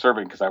 somewhat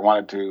self-serving, because I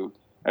wanted to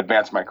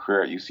advance my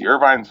career at UC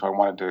Irvine, so I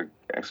wanted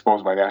to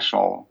expose my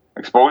national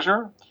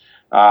exposure.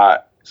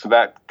 So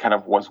that kind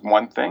of was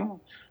one thing.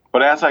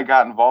 But as I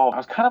got involved, I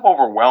was kind of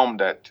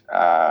overwhelmed at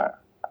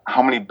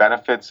how many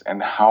benefits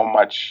and how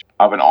much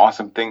of an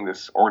awesome thing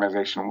this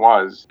organization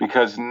was,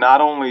 because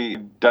not only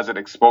does it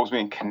expose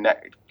me and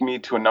connect me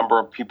to a number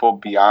of people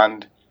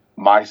beyond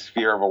my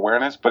sphere of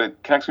awareness, but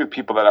it connects me with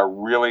people that are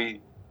really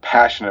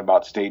passionate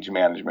about stage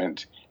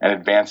management and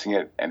advancing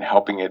it and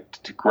helping it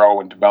to grow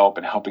and develop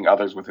and helping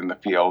others within the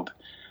field.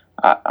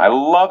 I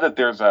love that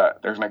there's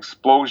an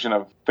explosion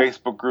of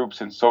Facebook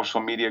groups and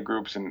social media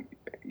groups and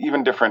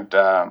even different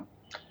kind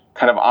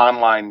of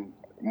online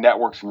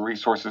networks and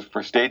resources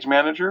for stage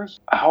managers.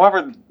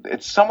 However,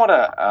 it's somewhat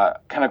a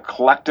kind of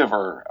collective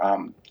or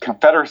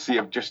confederacy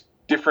of just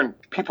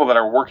different people that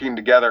are working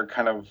together,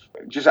 kind of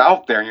just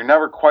out there, and you're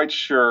never quite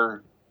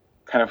sure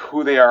kind of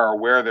who they are or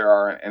where they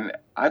are. And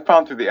I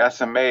found through the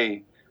SMA,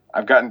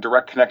 I've gotten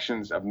direct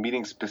connections of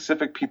meeting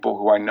specific people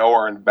who I know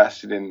are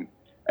invested in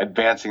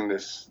advancing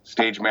this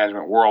stage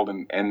management world,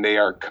 and they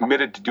are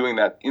committed to doing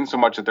that in so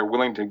much that they're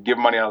willing to give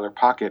money out of their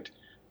pocket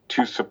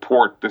to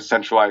support the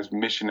centralized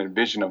mission and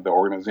vision of the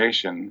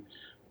organization,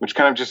 which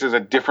kind of just is a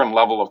different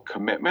level of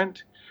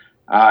commitment.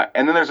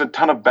 And then there's a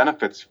ton of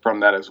benefits from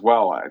that as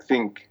well.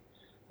 Three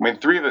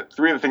of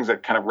the things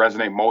that kind of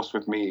resonate most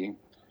with me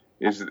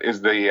is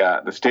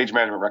the stage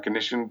management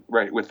recognition,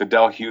 right, with the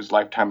Del Hughes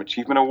Lifetime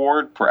Achievement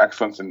Award for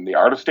excellence in the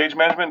art of stage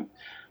management.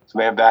 So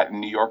they have that in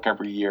New York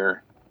every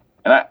year.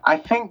 And I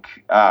think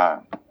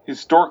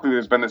historically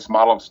there's been this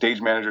model of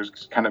stage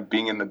managers kind of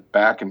being in the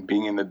back and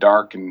being in the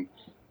dark, and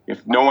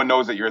if no one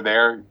knows that you're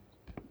there,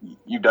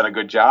 you've done a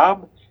good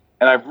job.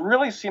 And I've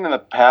really seen in the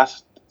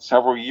past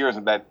several years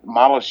that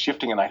model is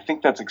shifting, and I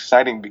think that's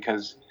exciting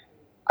because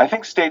I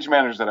think stage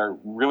managers that are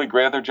really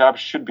great at their job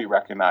should be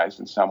recognized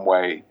in some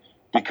way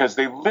because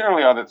they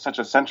literally are such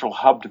a central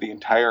hub to the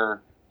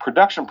entire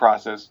production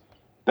process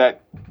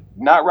that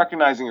not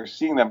recognizing or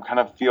seeing them kind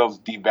of feels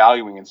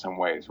devaluing in some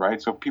ways,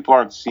 right? So if people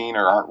aren't seen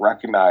or aren't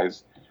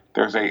recognized,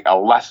 there's a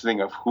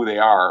lessening of who they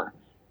are.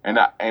 And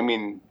I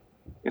mean,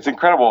 it's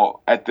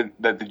incredible at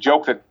the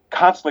joke that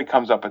constantly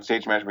comes up at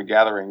stage management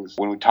gatherings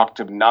when we talk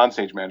to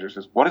non-stage managers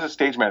is, what is a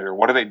stage manager?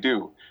 What do they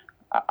do?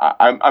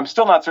 I'm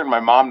still not certain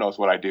my mom knows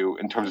what I do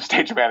in terms of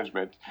stage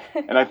management.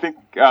 And I think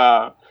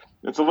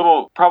it's a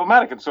little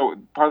problematic. And so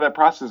part of that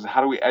process is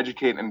how do we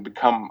educate and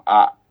come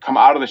out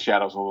of the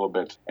shadows a little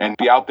bit and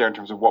be out there in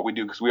terms of what we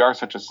do, because we are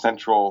such a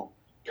central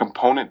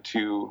component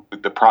to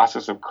the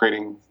process of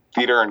creating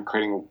theater and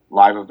creating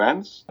live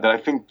events that I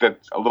think that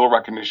a little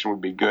recognition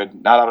would be good,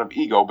 not out of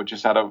ego, but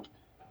just out of,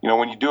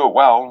 when you do it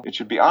well, it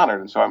should be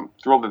honored. And so I'm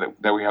thrilled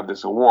that we have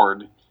this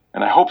award.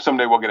 And I hope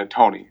someday we'll get a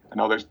Tony. I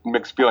know there's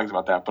mixed feelings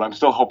about that, but I'm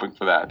still hoping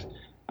for that.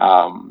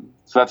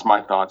 So that's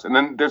my thoughts. And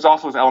then there's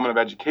also this element of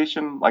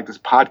education, like this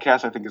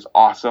podcast I think is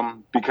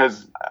awesome,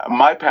 because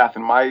my path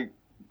and my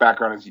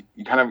background is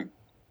you kind of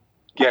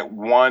get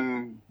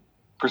one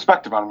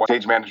perspective on what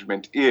stage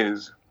management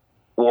is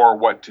or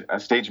what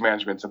stage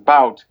management's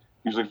about,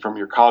 usually from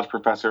your college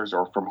professors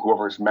or from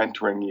whoever's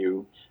mentoring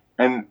you.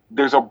 And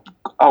there's a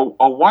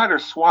wider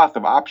swath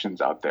of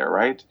options out there,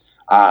 right?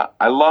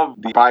 I love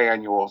the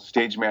biannual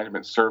stage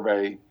management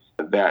survey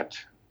that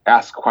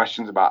asks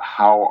questions about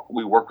how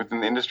we work within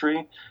the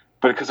industry,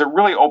 but because it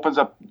really opens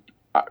up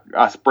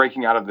us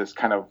breaking out of this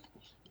kind of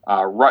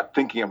rut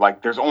thinking of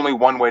like, there's only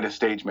one way to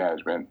stage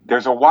management.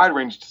 There's a wide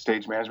range to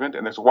stage management,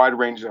 and there's a wide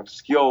range of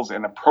skills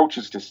and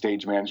approaches to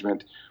stage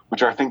management,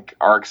 which I think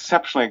are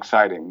exceptionally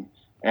exciting.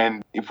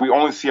 And if we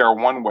only see our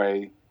one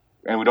way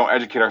and we don't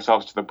educate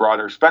ourselves to the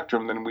broader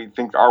spectrum, then we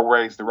think our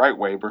way is the right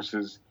way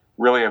versus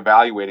really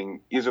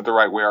evaluating, is it the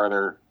right way? Are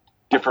there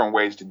different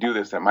ways to do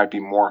this that might be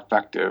more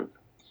effective?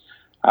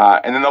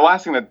 And then the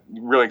last thing that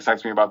really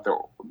excites me about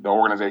the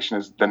organization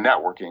is the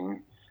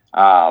networking.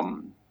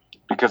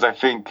 Because I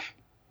think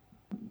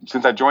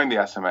since I joined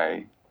the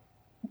SMA,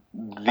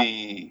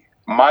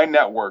 my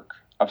network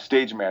of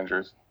stage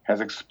managers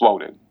has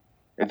exploded.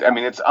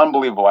 It's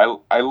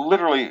unbelievable. I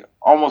literally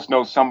almost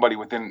know somebody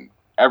within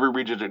every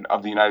region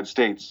of the United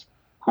States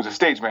who's a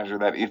stage manager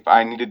that if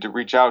I needed to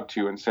reach out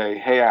to and say,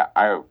 hey,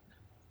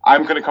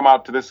 I'm going to come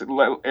out to this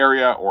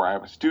area, or I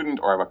have a student,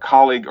 or I have a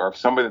colleague, or if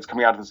somebody that's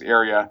coming out to this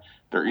area,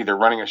 they're either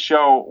running a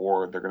show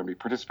or they're going to be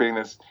participating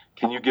in this,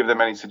 can you give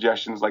them any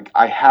suggestions? Like,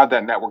 I have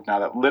that network now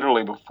that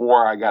literally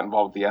before I got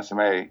involved with the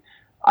SMA,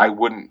 I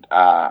wouldn't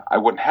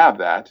have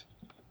that.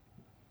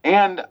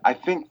 And I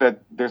think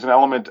that there's an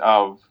element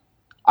of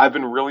I've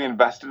been really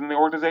invested in the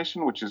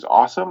organization, which is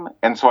awesome.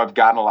 And so I've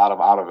gotten a lot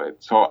out of it.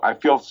 So I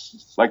feel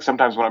like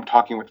sometimes when I'm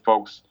talking with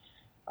folks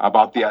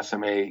about the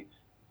SMA,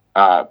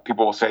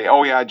 people will say,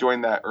 oh yeah, I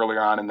joined that earlier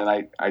on, and then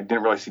I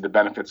didn't really see the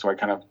benefits, so I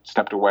kind of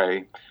stepped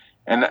away.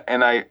 And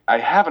I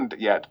haven't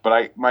yet,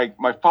 but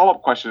my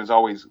follow-up question is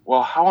always,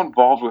 well, how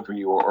involved were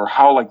you, or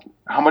how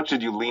much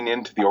did you lean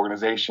into the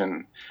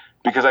organization?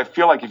 Because I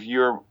feel like if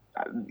you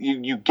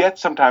get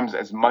sometimes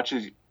as much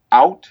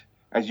out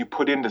as you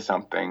put into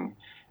something,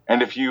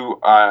 and if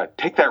you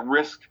take that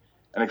risk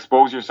and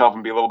expose yourself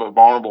and be a little bit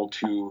vulnerable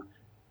to,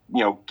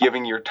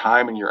 giving your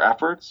time and your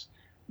efforts,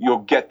 you'll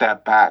get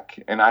that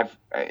back. And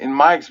in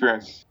my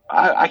experience,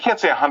 I can't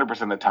say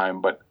 100% of the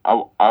time, but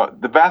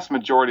the vast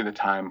majority of the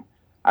time,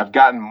 I've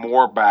gotten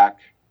more back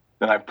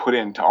than I've put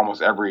into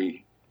almost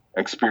every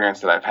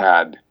experience that I've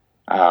had,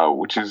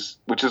 which is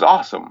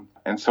awesome.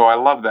 And so I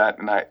love that,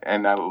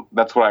 and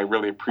that's what I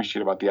really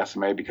appreciate about the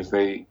SMA, because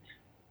they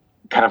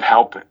kind of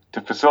help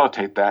to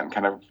facilitate that and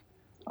kind of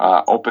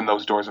open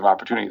those doors of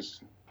opportunities.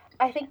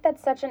 I think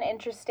that's such an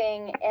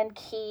interesting and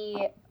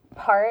key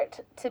part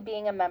to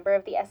being a member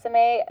of the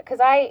SMA, because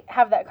I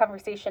have that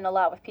conversation a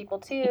lot with people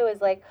too,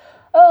 is like,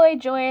 oh, I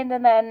joined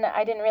and then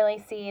I didn't really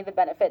see the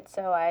benefits,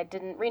 so I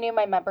didn't renew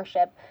my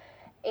membership.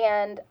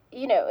 And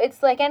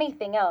it's like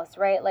anything else,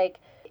 right? Like,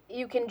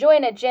 you can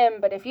join a gym,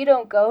 but if you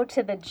don't go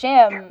to the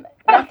gym,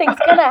 nothing's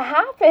gonna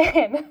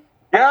happen.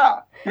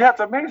 Yeah, it's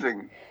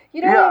amazing.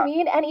 You know what I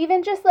mean? And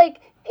even just like,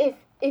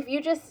 if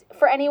you just,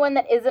 for anyone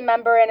that is a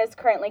member and is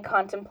currently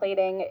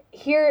contemplating,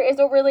 here is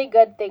a really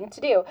good thing to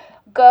do.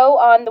 Go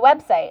on the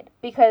website,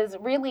 because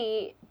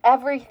really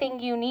everything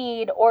you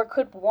need or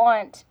could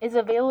want is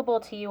available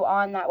to you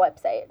on that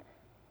website,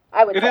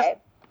 I would say.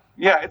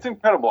 Yeah, it's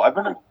incredible. I've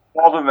been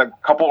involved in a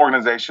couple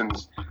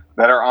organizations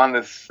that are on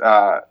this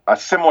a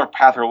similar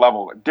path or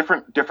level,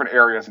 different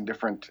areas and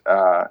different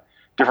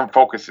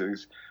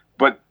focuses.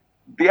 But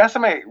the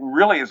SMA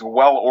really is a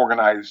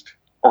well-organized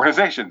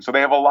organization. So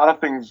they have a lot of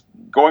things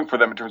going for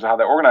them in terms of how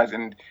they're organized.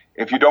 And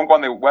if you don't go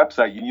on the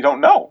website, you don't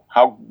know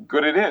how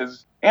good it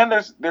is. And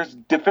there's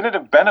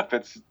definitive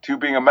benefits to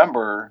being a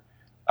member,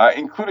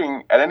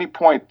 including at any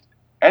point,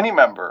 any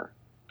member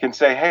can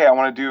say, hey, I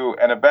want to do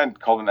an event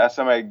called an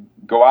SMA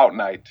Go Out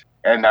Night.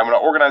 And I'm going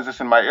to organize this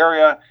in my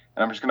area,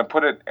 and I'm just going to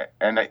put it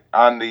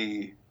on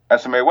the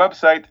SMA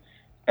website.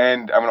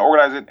 and I'm going to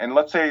organize it. And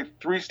let's say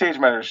 3 stage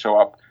managers show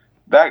up.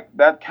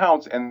 That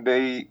counts, and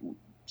the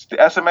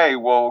SMA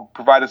will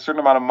provide a certain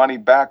amount of money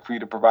back for you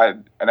to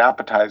provide an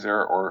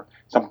appetizer or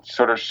some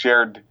sort of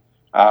shared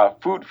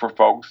food for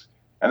folks.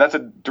 And that's a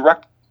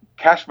direct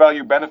cash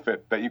value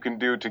benefit that you can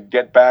do to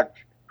get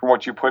back from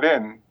what you put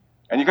in.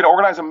 And you can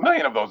organize 1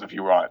 million of those if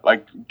you want.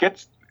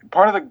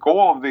 Part of the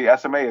goal of the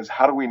SMA is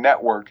how do we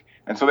network?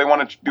 And so they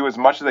want to do as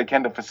much as they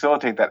can to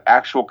facilitate that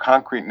actual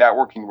concrete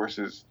networking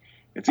versus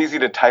it's easy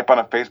to type on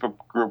a Facebook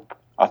group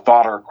a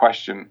thought or a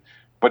question.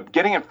 But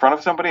getting in front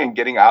of somebody and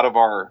getting out of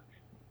our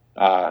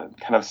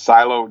kind of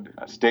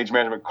siloed stage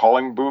management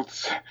calling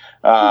booths,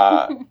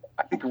 I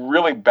think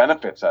really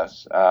benefits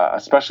us,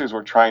 especially as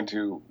we're trying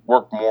to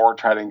work more,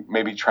 trying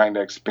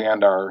to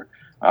expand our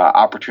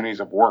opportunities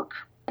of work.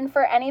 And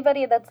for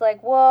anybody that's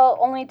like, well,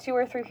 only 2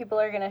 or 3 people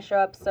are going to show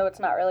up, so it's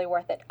not really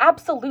worth it.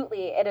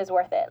 Absolutely, it is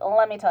worth it.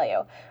 Let me tell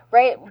you.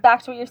 Right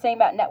back to what you're saying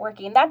about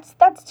networking.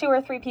 That's 2 or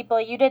 3 people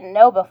you didn't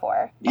know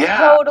before. Yeah.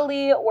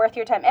 Totally worth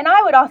your time. And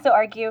I would also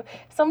argue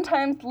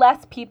sometimes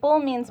less people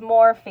means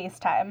more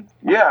FaceTime.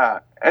 Yeah,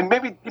 and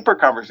maybe deeper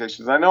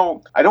conversations. I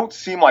know I don't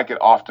seem like it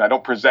often. I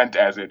don't present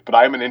as it, but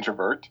I'm an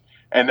introvert,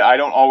 and I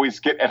don't always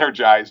get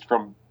energized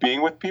from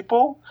being with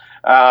people.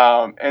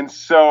 And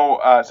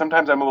so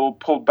sometimes I'm a little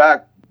pulled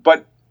back.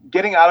 But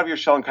getting out of your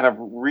shell and kind of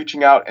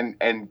reaching out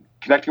and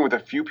connecting with a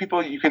few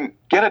people, you can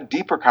get a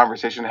deeper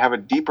conversation, have a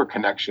deeper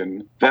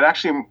connection that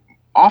actually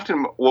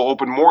often will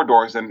open more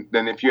doors than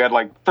if you had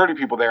like 30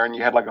 people there and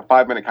you had like a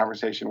 5-minute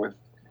conversation with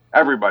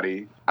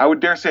everybody. I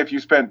would dare say if you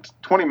spent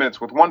 20 minutes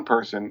with one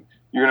person,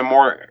 you're going to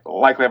more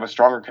likely have a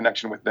stronger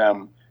connection with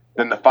them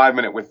than the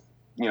 5-minute with,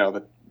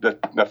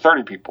 the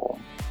 30 people.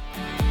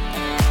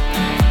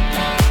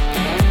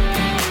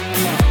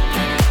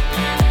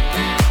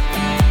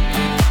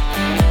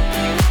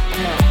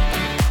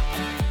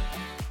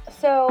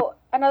 So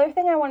another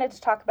thing I wanted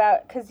to talk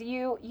about, because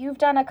you've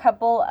done a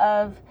couple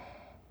of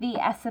the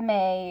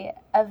SMA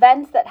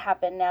events that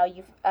happen now.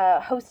 You've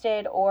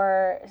hosted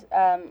or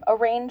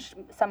arranged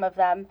some of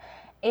them.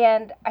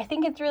 And I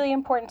think it's really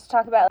important to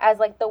talk about as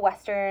like the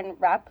Western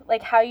rep,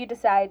 like how you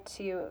decide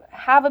to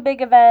have a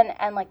big event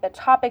and like the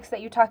topics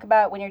that you talk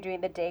about when you're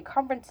doing the day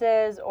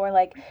conferences or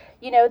like,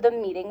 the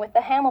meeting with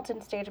the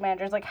Hamilton stage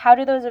managers. Like how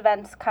do those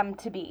events come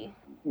to be?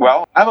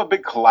 Well, I'm a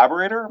big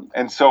collaborator,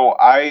 and so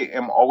I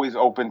am always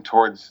open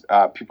towards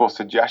people's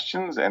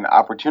suggestions and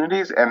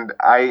opportunities, and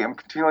I am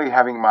continually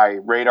having my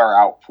radar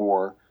out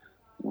for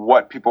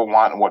what people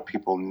want and what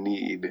people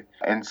need.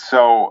 And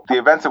so the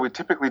events that we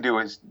typically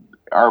do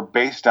are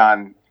based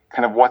on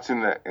kind of what's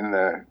in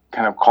the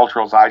kind of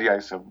cultural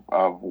zeitgeist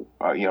of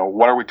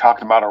what are we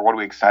talking about or what are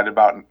we excited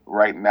about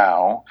right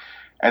now.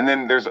 And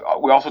then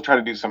we also try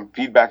to do some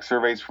feedback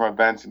surveys from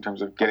events in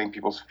terms of getting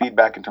people's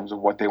feedback in terms of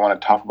what they want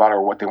to talk about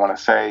or what they want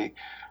to say.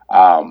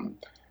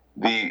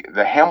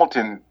 The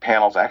Hamilton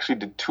panels, I actually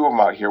did 2 of them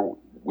out here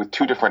with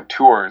 2 different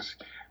tours,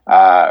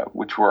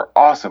 which were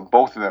awesome,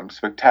 both of them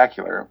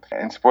spectacular.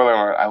 And spoiler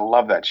alert, I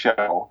love that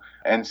show.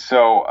 And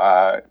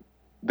so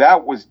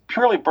that was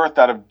purely birthed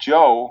out of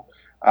Joe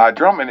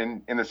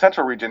Drummond in the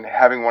Central region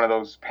having one of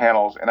those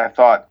panels. And I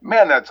thought,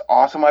 man, that's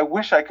awesome. I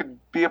wish I could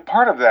be a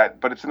part of that,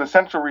 but it's in the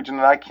Central region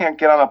and I can't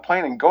get on a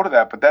plane and go to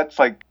that. But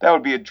that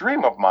would be a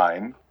dream of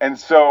mine. And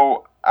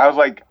so I was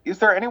like, is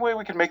there any way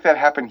we can make that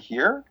happen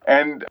here?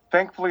 And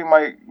thankfully,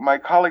 my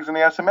colleagues in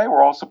the SMA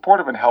were all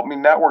supportive and helped me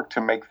network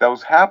to make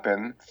those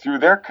happen through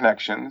their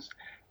connections.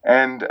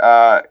 And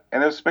it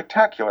was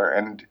spectacular.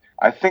 And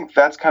I think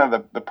that's kind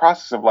of the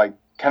process of like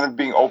kind of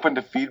being open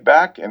to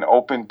feedback and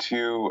open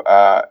to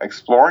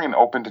exploring and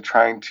open to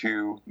trying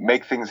to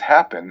make things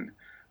happen,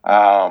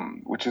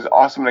 which is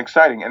awesome and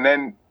exciting. And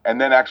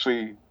then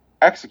actually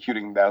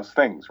executing those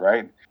things,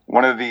 right?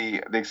 One of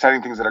the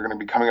exciting things that are going to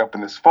be coming up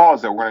in this fall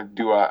is that we're going to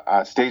do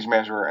a stage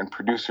manager and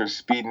producer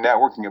speed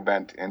networking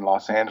event in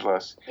Los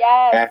Angeles.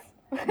 Yes.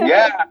 And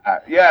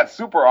yeah, it's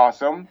super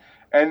awesome.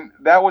 And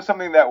that was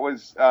something that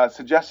was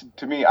suggested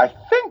to me, I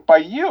think, by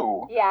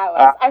you. Yeah, it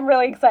was. I'm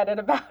really excited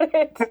about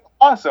it.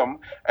 Awesome.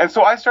 And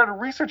so I started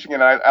researching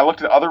it. I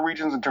looked at other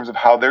regions in terms of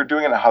how they're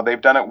doing it and how they've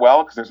done it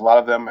well, because there's a lot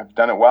of them have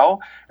done it well.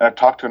 And I've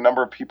talked to a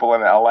number of people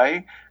in LA.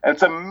 And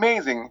it's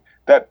amazing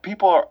that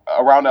people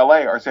around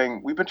LA are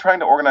saying, we've been trying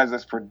to organize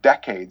this for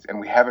decades and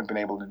we haven't been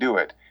able to do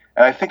it.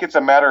 And I think it's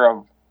a matter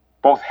of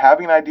both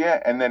having an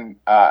idea and then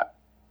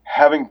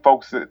having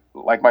folks that,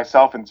 like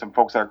myself and some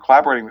folks that are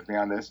collaborating with me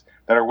on this,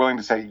 that are willing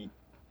to say,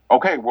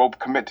 okay, we'll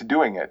commit to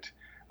doing it.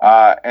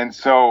 And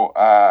so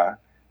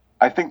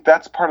I think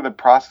that's part of the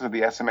process of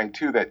the SMA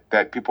too,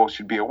 that people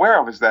should be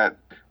aware of, is that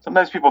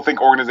sometimes people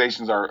think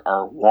organizations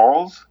are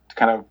walls to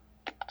kind of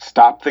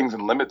stop things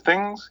and limit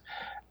things.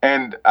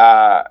 And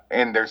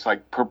there's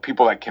like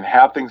people that can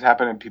have things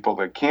happen and people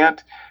that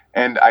can't.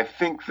 And I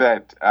think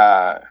that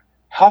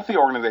healthy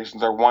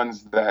organizations are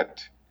ones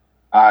that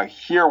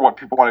hear what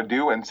people want to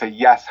do and say,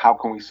 yes, how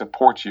can we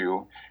support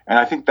you? And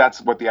I think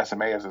that's what the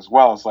SMA is as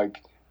well. It's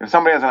like, if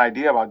somebody has an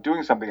idea about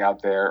doing something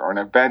out there or an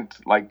event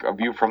like a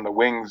View from the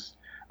Wings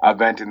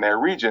event in their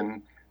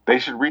region, they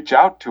should reach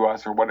out to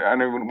us or one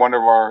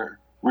of our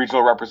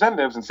regional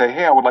representatives and say,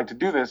 hey, I would like to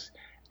do this.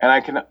 And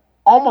I can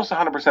almost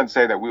 100%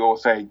 say that we will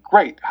say,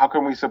 great, how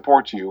can we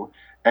support you?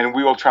 And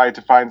we will try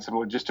to find some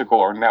logistical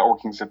or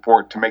networking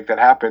support to make that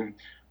happen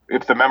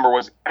if the member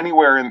was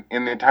anywhere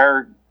in the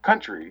entire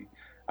country,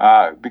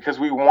 because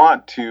we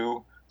want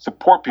to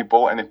support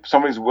people. And if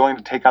somebody's willing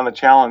to take on the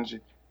challenge,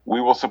 we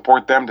will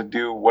support them to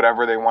do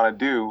whatever they want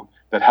to do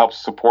that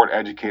helps support,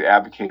 educate,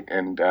 advocate,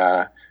 and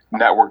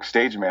network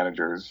stage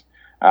managers.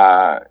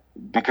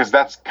 Because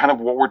that's kind of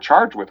what we're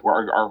charged with.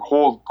 Our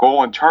whole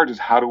goal and charge is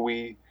how do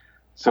we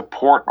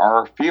support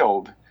our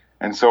field.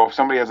 And so if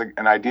somebody has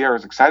an idea or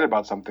is excited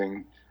about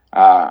something,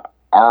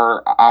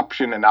 our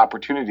option and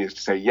opportunity is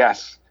to say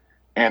yes,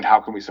 and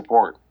how can we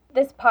support?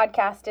 This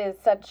podcast is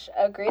such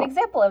a great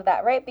example of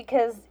that, right?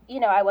 Because,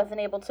 I wasn't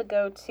able to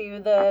go to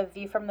the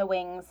View from the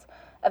Wings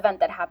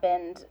event that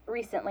happened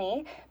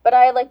recently, but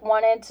I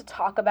wanted to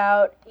talk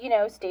about,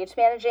 stage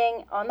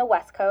managing on the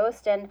West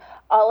Coast and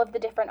all of the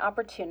different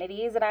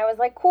opportunities. And I was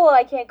like, cool,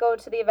 I can't go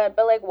to the event,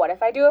 but what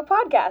if I do a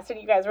podcast? And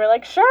you guys were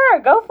like, sure,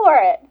 go for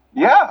it.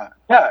 Yeah.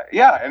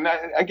 And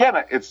again,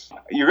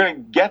 you're going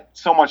to get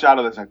so much out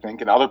of this, I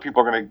think, and other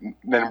people are going to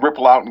then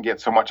ripple out and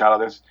get so much out of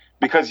this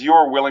because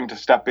you're willing to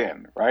step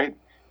in, right?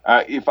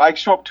 If I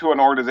show up to an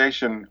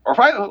organization, or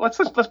let's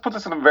put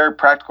this in a very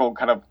practical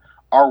kind of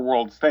our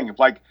world's thing. If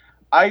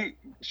I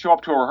show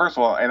up to a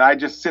rehearsal and I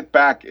just sit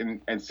back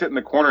and sit in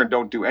the corner and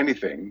don't do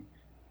anything,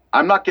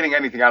 I'm not getting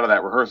anything out of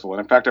that rehearsal.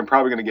 And in fact, I'm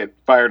probably going to get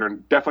fired or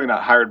definitely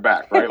not hired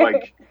back,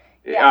 right?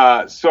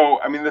 Yeah. So,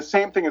 the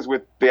same thing is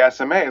with the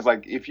SMA is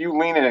if you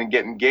lean in and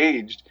get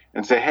engaged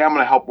and say, hey, I'm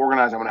going to help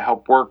organize, I'm going to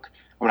help work,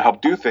 I'm going to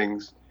help do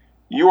things,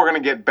 you are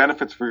going to get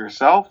benefits for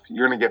yourself,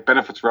 you're going to get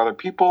benefits for other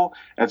people,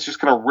 and it's just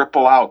going to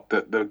ripple out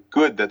the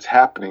good that's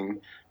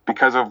happening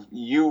because of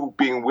you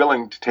being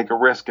willing to take a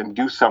risk and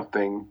do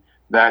something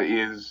that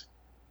is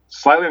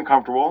slightly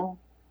uncomfortable,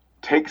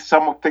 take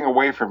something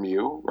away from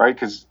you, right?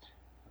 Because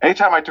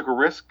anytime I took a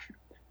risk,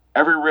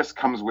 every risk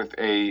comes with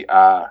a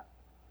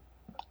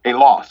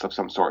loss of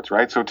some sorts,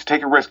 right? So to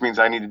take a risk means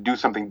I need to do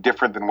something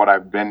different than what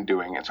I've been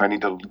doing. And so I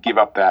need to give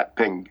up that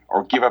thing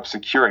or give up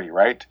security,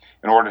 right?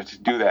 In order to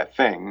do that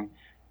thing.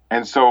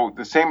 And so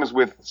the same as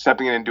with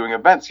stepping in and doing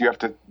events, you have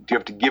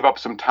to give up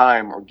some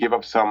time or give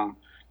up some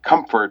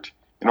comfort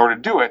in order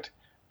to do it.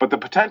 But the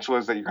potential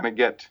is that you're going to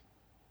get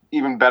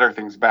even better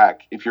things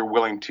back if you're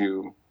willing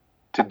to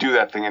do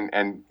that thing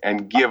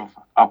and give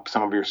up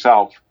some of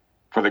yourself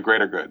for the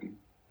greater good.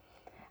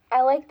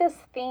 I like this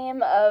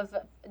theme of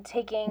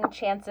taking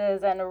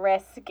chances and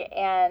risk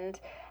and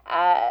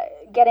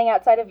getting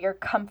outside of your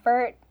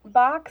comfort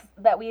box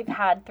that we've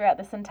had throughout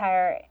this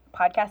entire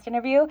podcast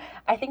interview.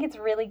 I think it's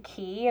really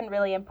key and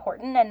really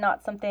important and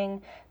not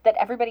something that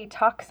everybody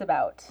talks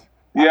about.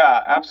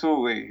 Yeah,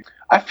 absolutely.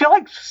 I feel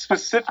like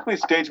specifically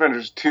stage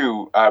managers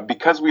too,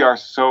 because we are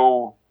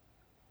so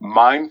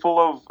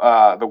mindful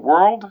of the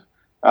world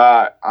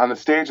on the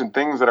stage and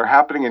things that are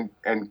happening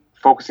and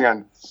focusing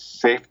on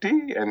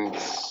safety and,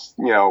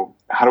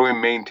 how do we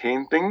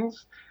maintain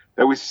things,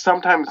 that we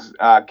sometimes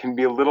can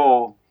be a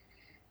little,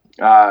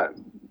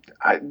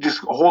 just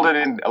hold it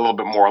in a little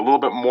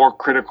bit more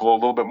critical, a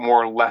little bit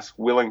more less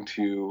willing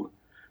to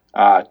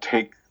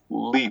take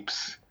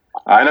leaps.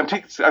 And I'm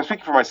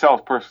speaking for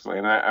myself personally,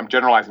 and I'm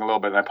generalizing a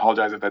little bit, and I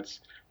apologize if that's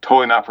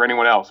totally not for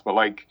anyone else, but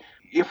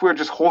if we're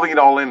just holding it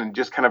all in and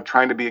just kind of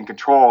trying to be in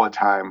control all the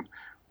time,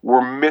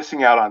 we're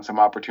missing out on some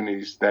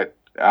opportunities that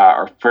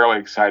are fairly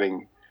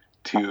exciting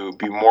to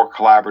be more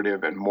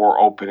collaborative and more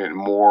open and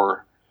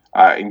more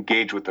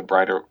engaged with the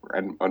brighter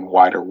and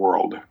wider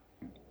world.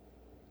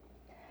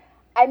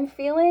 I'm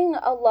feeling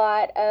a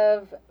lot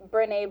of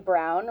Brené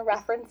Brown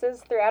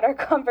references throughout our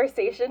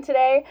conversation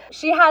today.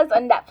 She has a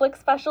Netflix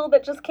special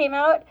that just came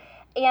out.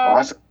 And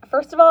awesome.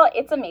 First of all,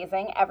 it's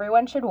amazing.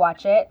 Everyone should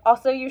watch it.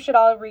 Also, you should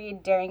all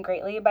read Daring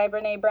Greatly by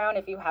Brené Brown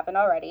if you haven't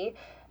already.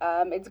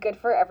 It's good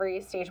for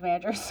every stage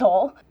manager's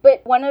soul.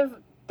 But one of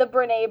the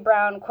Brené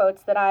Brown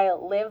quotes that I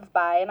live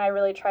by and I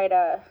really try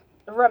to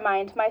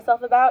remind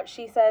myself about,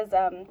 she says,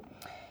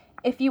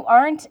 if you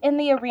aren't in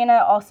the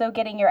arena also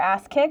getting your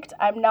ass kicked,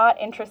 I'm not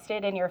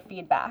interested in your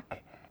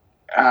feedback.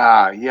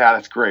 Yeah,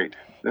 that's great.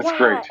 That's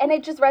great. And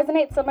it just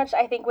resonates so much,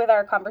 I think, with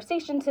our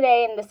conversation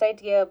today and this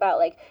idea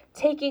about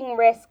taking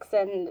risks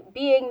and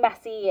being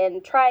messy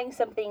and trying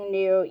something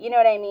new. You know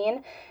what I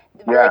mean?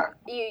 Yeah.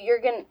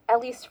 You're going to, at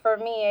least for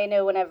me, I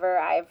know whenever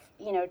I've,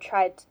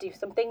 tried to do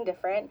something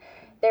different,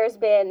 there's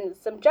been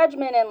some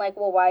judgment and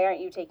well, why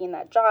aren't you taking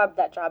that job?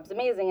 That job's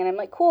amazing. And I'm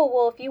like, cool,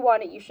 well, if you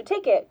want it, you should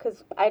take it,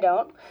 because I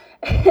don't.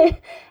 And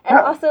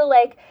also,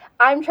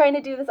 I'm trying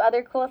to do this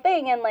other cool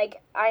thing, and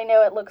I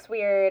know it looks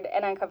weird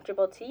and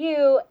uncomfortable to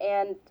you,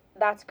 and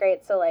that's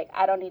great, so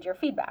I don't need your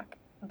feedback.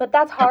 But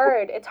that's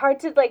hard. It's hard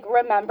to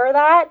remember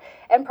that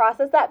and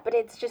process that, but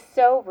it's just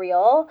so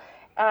real.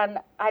 And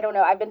I don't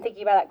know, I've been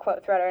thinking about that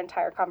quote throughout our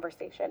entire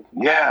conversation.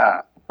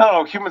 Yeah.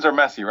 No, humans are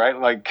messy, right?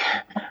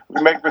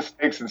 We make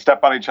mistakes and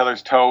step on each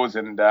other's toes,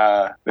 and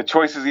the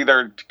choice is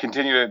either to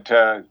continue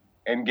to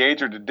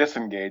engage or to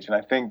disengage. And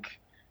I think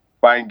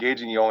by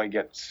engaging, you only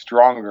get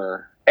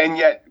stronger. And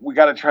yet we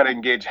got to try to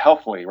engage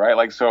healthily, right?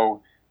 Like,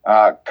 so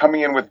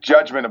coming in with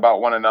judgment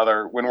about one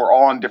another when we're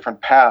all on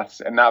different paths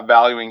and not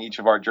valuing each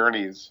of our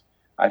journeys,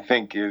 I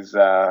think is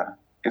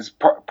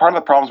part of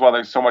the problems why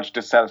there's so much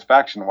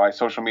dissatisfaction, why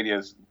social media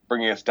is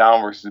bringing us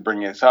down versus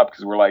bringing us up.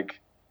 Because we're like,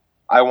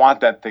 I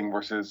want that thing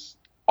versus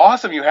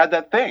awesome, you had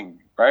that thing,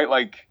 right?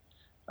 Like,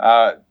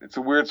 it's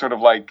a weird sort of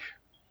like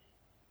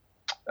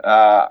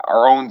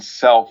our own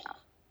self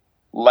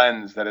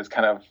lens that is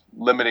kind of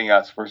limiting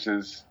us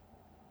versus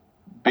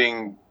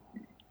being,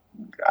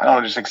 I don't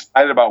know, just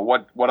excited about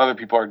what other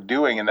people are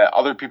doing, and that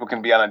other people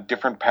can be on a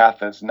different path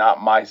that's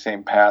not my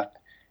same path,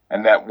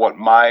 and that what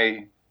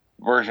my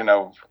version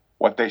of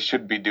what they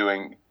should be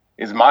doing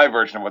is my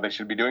version of what they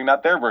should be doing,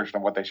 not their version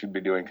of what they should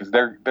be doing, because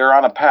they're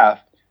on a path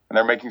and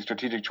they're making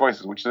strategic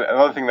choices, which is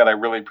another thing that I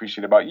really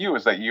appreciate about you,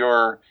 is that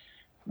you're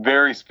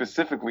very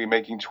specifically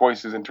making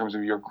choices in terms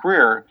of your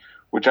career,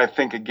 which I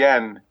think,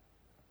 again,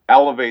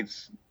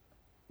 elevates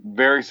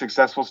very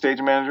successful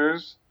stage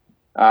managers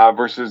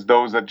versus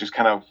those that just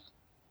kind of,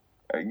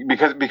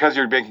 because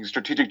you're making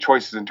strategic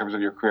choices in terms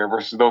of your career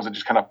versus those that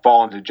just kind of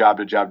fall into job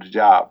to job to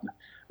job.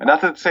 And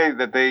not to say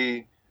that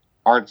they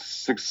aren't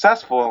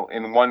successful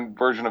in one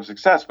version of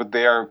success, but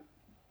they are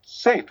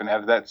safe and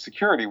have that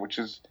security, which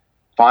is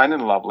fine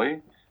and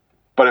lovely.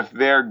 But if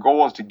their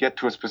goal is to get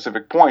to a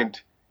specific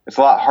point, it's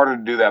a lot harder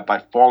to do that by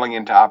falling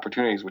into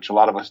opportunities, which a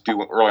lot of us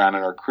do early on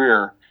in our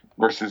career,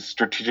 versus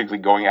strategically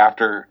going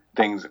after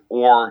things,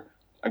 or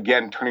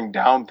again, turning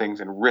down things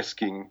and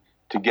risking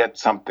to get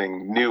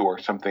something new or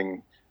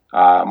something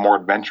more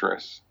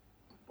adventurous.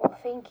 Well,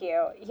 thank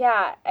you.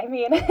 Yeah, I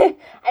mean,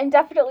 I'm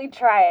definitely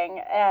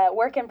trying.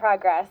 Work in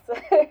progress.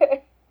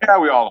 Yeah,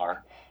 we all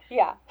are.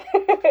 Yeah.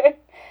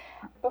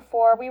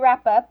 Before we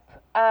wrap up,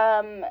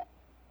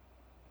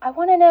 I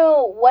want to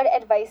know, what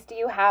advice do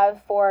you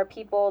have for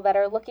people that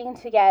are looking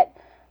to get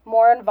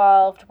more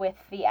involved with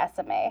the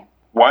SMA?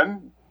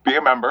 One, be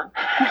a member.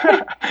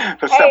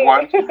 That's step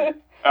one.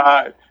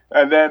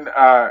 And then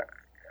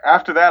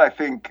after that, I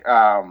think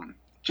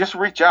just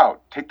reach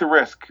out, take the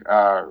risk,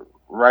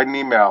 write an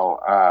email,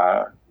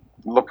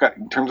 look at,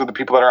 in terms of the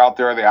people that are out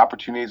there, the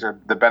opportunities or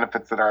the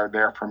benefits that are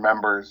there for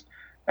members,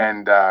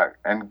 and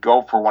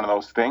go for one of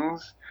those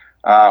things,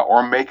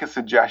 or make a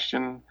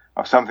suggestion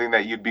of something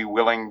that you'd be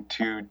willing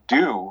to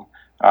do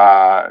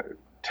to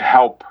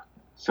help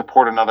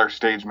support another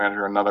stage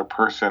manager, another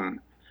person.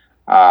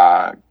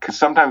 Because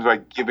sometimes by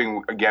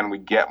giving, again, we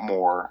get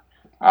more.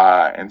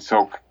 And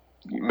so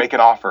make an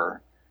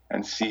offer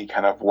and see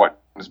kind of what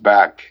comes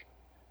back.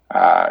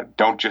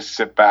 Don't just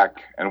sit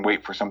back and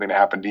wait for something to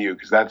happen to you,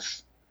 because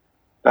that's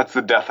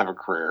the death of a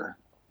career.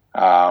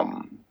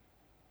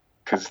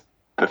 Because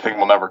the thing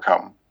will never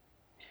come.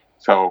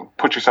 So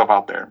put yourself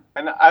out there.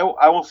 And I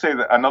will say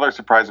that another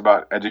surprise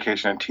about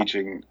education and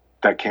teaching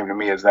that came to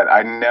me is that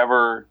I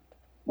never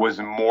was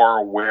more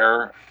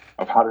aware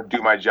of how to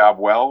do my job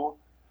well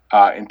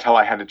until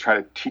I had to try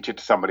to teach it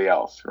to somebody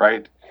else,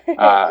 right?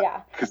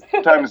 Yeah. Because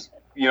sometimes,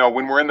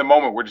 when we're in the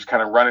moment, we're just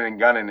kind of running and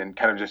gunning and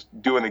kind of just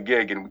doing the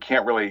gig, and we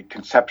can't really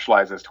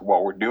conceptualize as to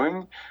what we're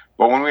doing.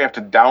 But when we have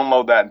to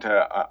download that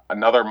into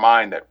another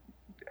mind that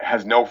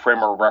has no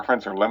frame of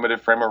reference or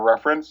limited frame of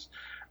reference,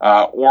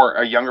 or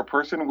a younger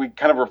person, we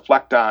kind of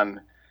reflect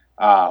on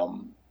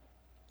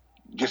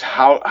just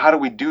how do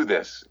we do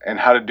this and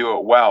how to do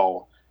it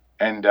well.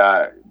 And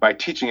by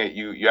teaching it,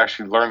 you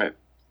actually learn it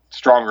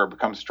stronger,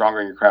 become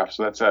stronger in your craft.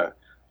 So that's a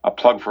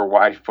plug for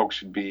why folks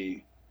should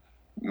be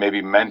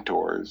maybe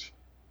mentors.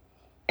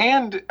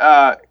 And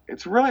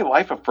it's really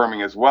life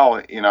affirming as well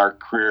in our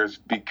careers,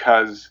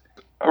 because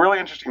really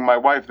interesting, my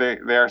wife, they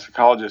are a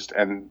psychologist,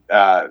 and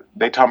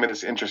they taught me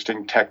this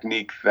interesting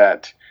technique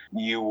that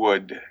you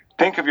would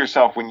think of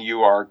yourself when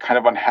you are kind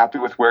of unhappy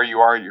with where you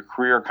are in your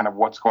career, kind of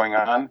what's going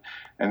on.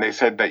 And they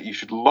said that you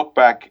should look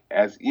back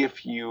as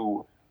if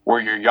you were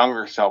your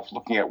younger self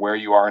looking at where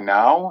you are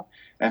now,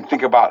 and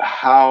think about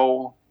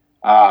how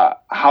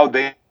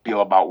they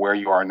feel about where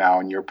you are now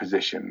in your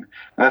position. And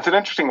that's an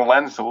interesting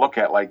lens to look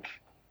at. Like,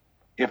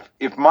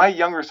 if my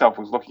younger self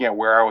was looking at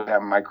where I was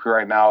at in my career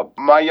right now,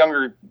 my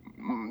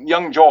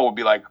young Joel would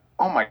be like,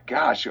 oh my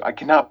gosh, I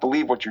cannot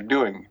believe what you're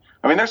doing.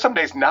 I mean, there's some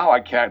days now I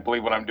can't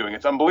believe what I'm doing.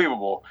 It's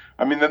unbelievable.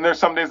 I mean, then there's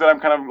some days that I'm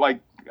kind of like,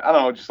 I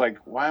don't know, just like,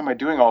 why am I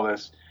doing all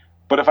this?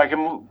 But if I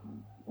can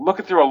look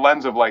it through a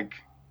lens of like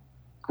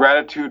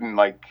gratitude and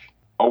like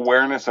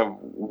awareness of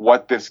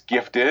what this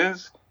gift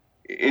is,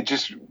 it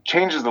just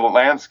changes the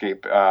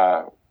landscape.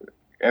 And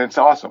it's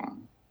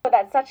awesome.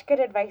 That's such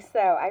good advice,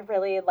 though. I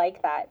really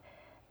like that.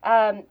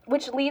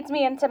 Which leads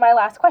me into my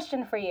last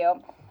question for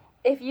you.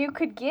 If you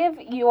could give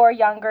your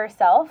younger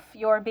self,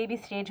 your baby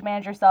stage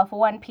manager self,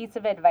 one piece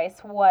of advice,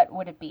 what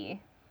would it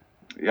be?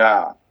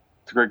 Yeah,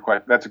 it's a great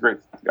question. That's a great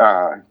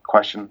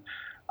question.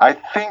 I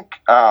think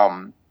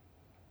I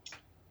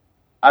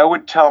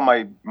would tell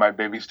my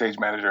baby stage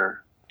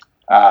manager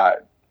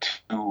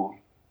to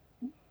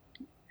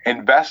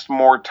invest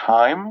more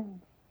time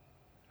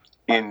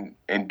in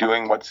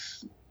doing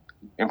what's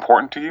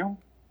important to you,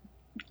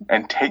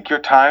 and take your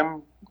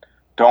time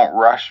don't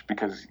rush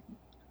because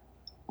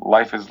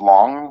life is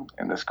long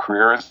and this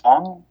career is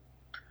long.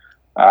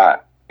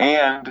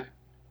 And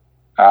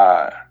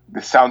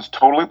this sounds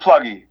totally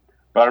pluggy,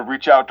 but I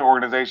reach out to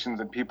organizations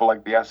and people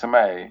like the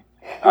SMA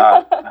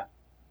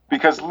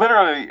because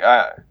literally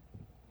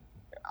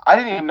I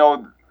didn't even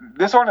know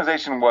this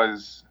organization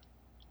was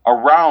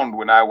around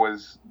when I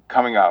was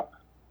coming up,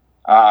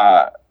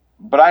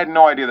 but I had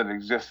no idea that it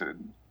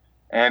existed.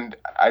 And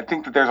I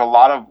think that there's a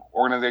lot of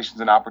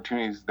organizations and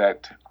opportunities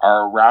that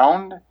are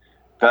around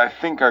that I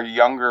think our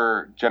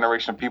younger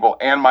generation of people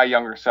and my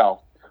younger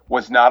self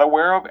was not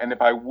aware of. And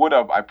if I would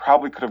have, I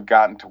probably could have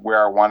gotten to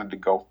where I wanted to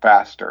go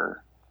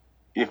faster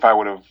if I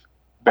would have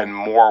been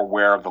more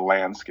aware of the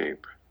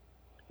landscape.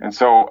 And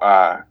so,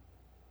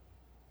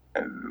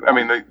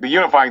 the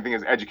unifying thing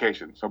is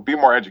education. So be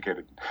more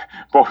educated.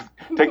 Both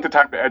take the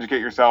time to educate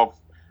yourself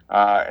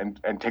and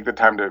take the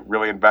time to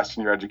really invest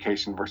in your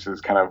education versus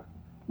kind of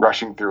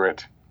rushing through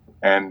it,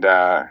 and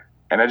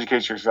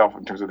educate yourself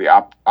in terms of the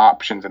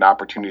options and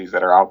opportunities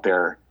that are out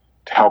there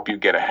to help you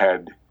get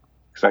ahead.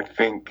 Because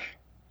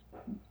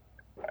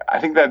I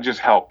think that just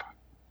help.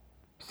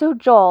 So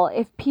Joel,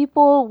 if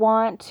people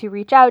want to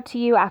reach out to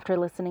you after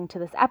listening to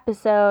this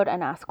episode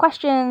and ask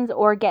questions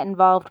or get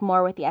involved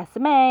more with the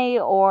SMA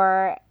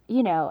or,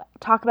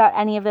 talk about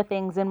any of the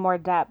things in more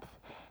depth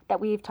that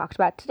we've talked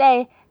about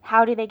today,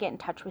 how do they get in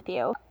touch with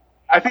you?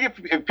 I think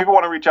if people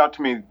want to reach out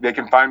to me, they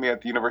can find me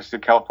at the University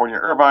of California,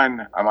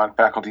 Irvine. I'm on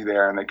faculty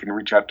there, and they can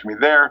reach out to me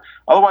there.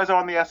 Otherwise,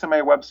 on the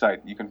SMA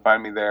website, you can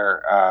find me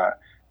there.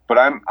 But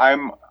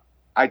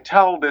I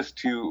tell this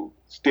to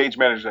stage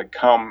managers that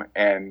come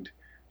and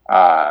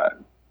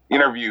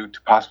interview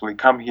to possibly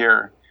come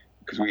here,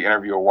 because we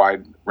interview a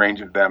wide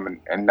range of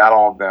them, and not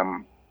all of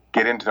them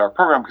get into our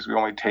program because we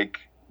only take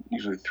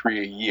usually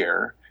 3 a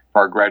year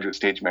for our graduate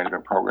stage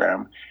management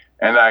program.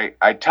 And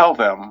I tell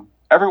them,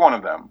 every one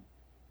of them,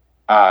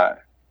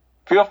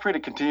 feel free to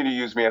continue to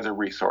use me as a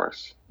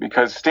resource,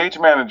 because stage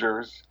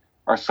managers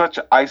are such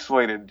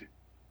isolated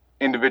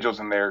individuals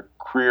in their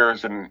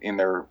careers and in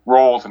their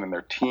roles and in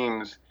their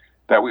teams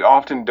that we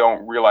often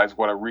don't realize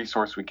what a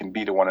resource we can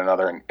be to one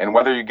another. And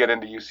whether you get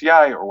into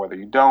UCI or whether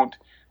you don't,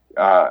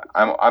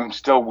 I'm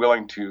still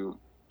willing to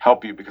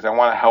help you, because I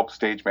want to help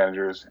stage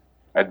managers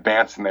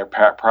advance in their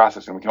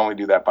process. And we can only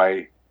do that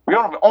we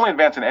don't only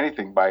advance in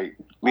anything by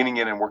leaning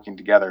in and working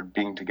together,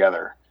 being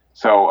together.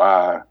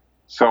 So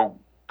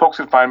folks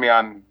can find me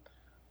on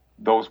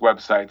those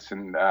websites,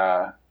 and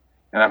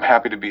I'm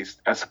happy to be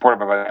as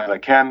supportive of it as I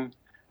can.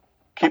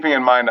 Keeping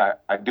in mind,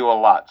 I do a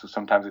lot, so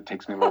sometimes it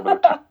takes me a little bit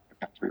of time.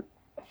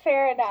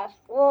 Fair enough.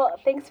 Well,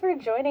 thanks for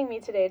joining me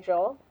today,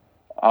 Joel.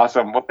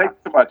 Awesome. Well, thanks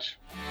so much.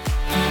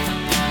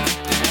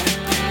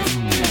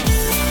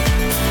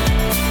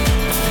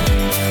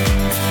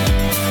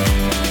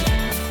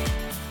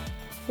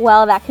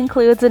 Well, that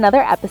concludes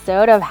another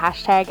episode of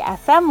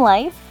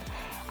 #SMLife.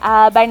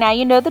 By now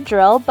you know the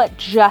drill, but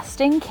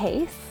just in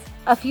case,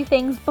 a few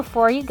things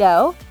before you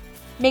go.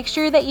 Make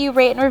sure that you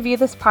rate and review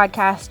this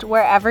podcast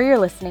wherever you're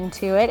listening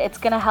to it. It's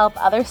going to help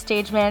other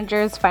stage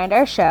managers find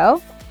our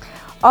show.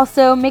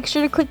 Also, make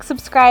sure to click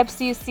subscribe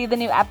so you see the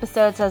new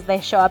episodes as they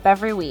show up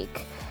every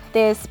week.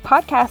 This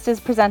podcast is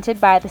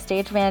presented by the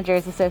Stage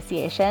Managers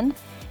Association.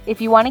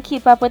 If you want to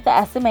keep up with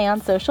the SMA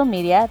on social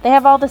media, they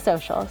have all the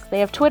socials.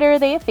 They have Twitter,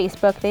 they have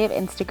Facebook, they have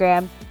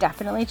Instagram.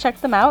 Definitely check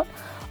them out.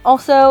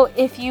 Also,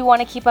 if you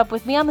want to keep up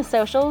with me on the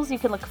socials, you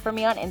can look for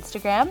me on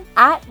Instagram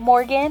at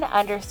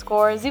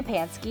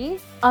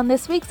Morgan_Zupansky. On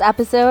this week's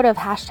episode of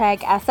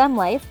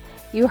 #SMLife,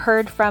 you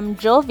heard from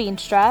Joel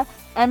Veenstra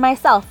and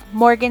myself,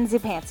 Morgan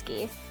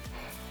Zupansky.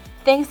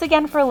 Thanks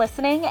again for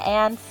listening,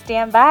 and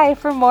stand by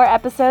for more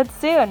episodes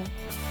soon.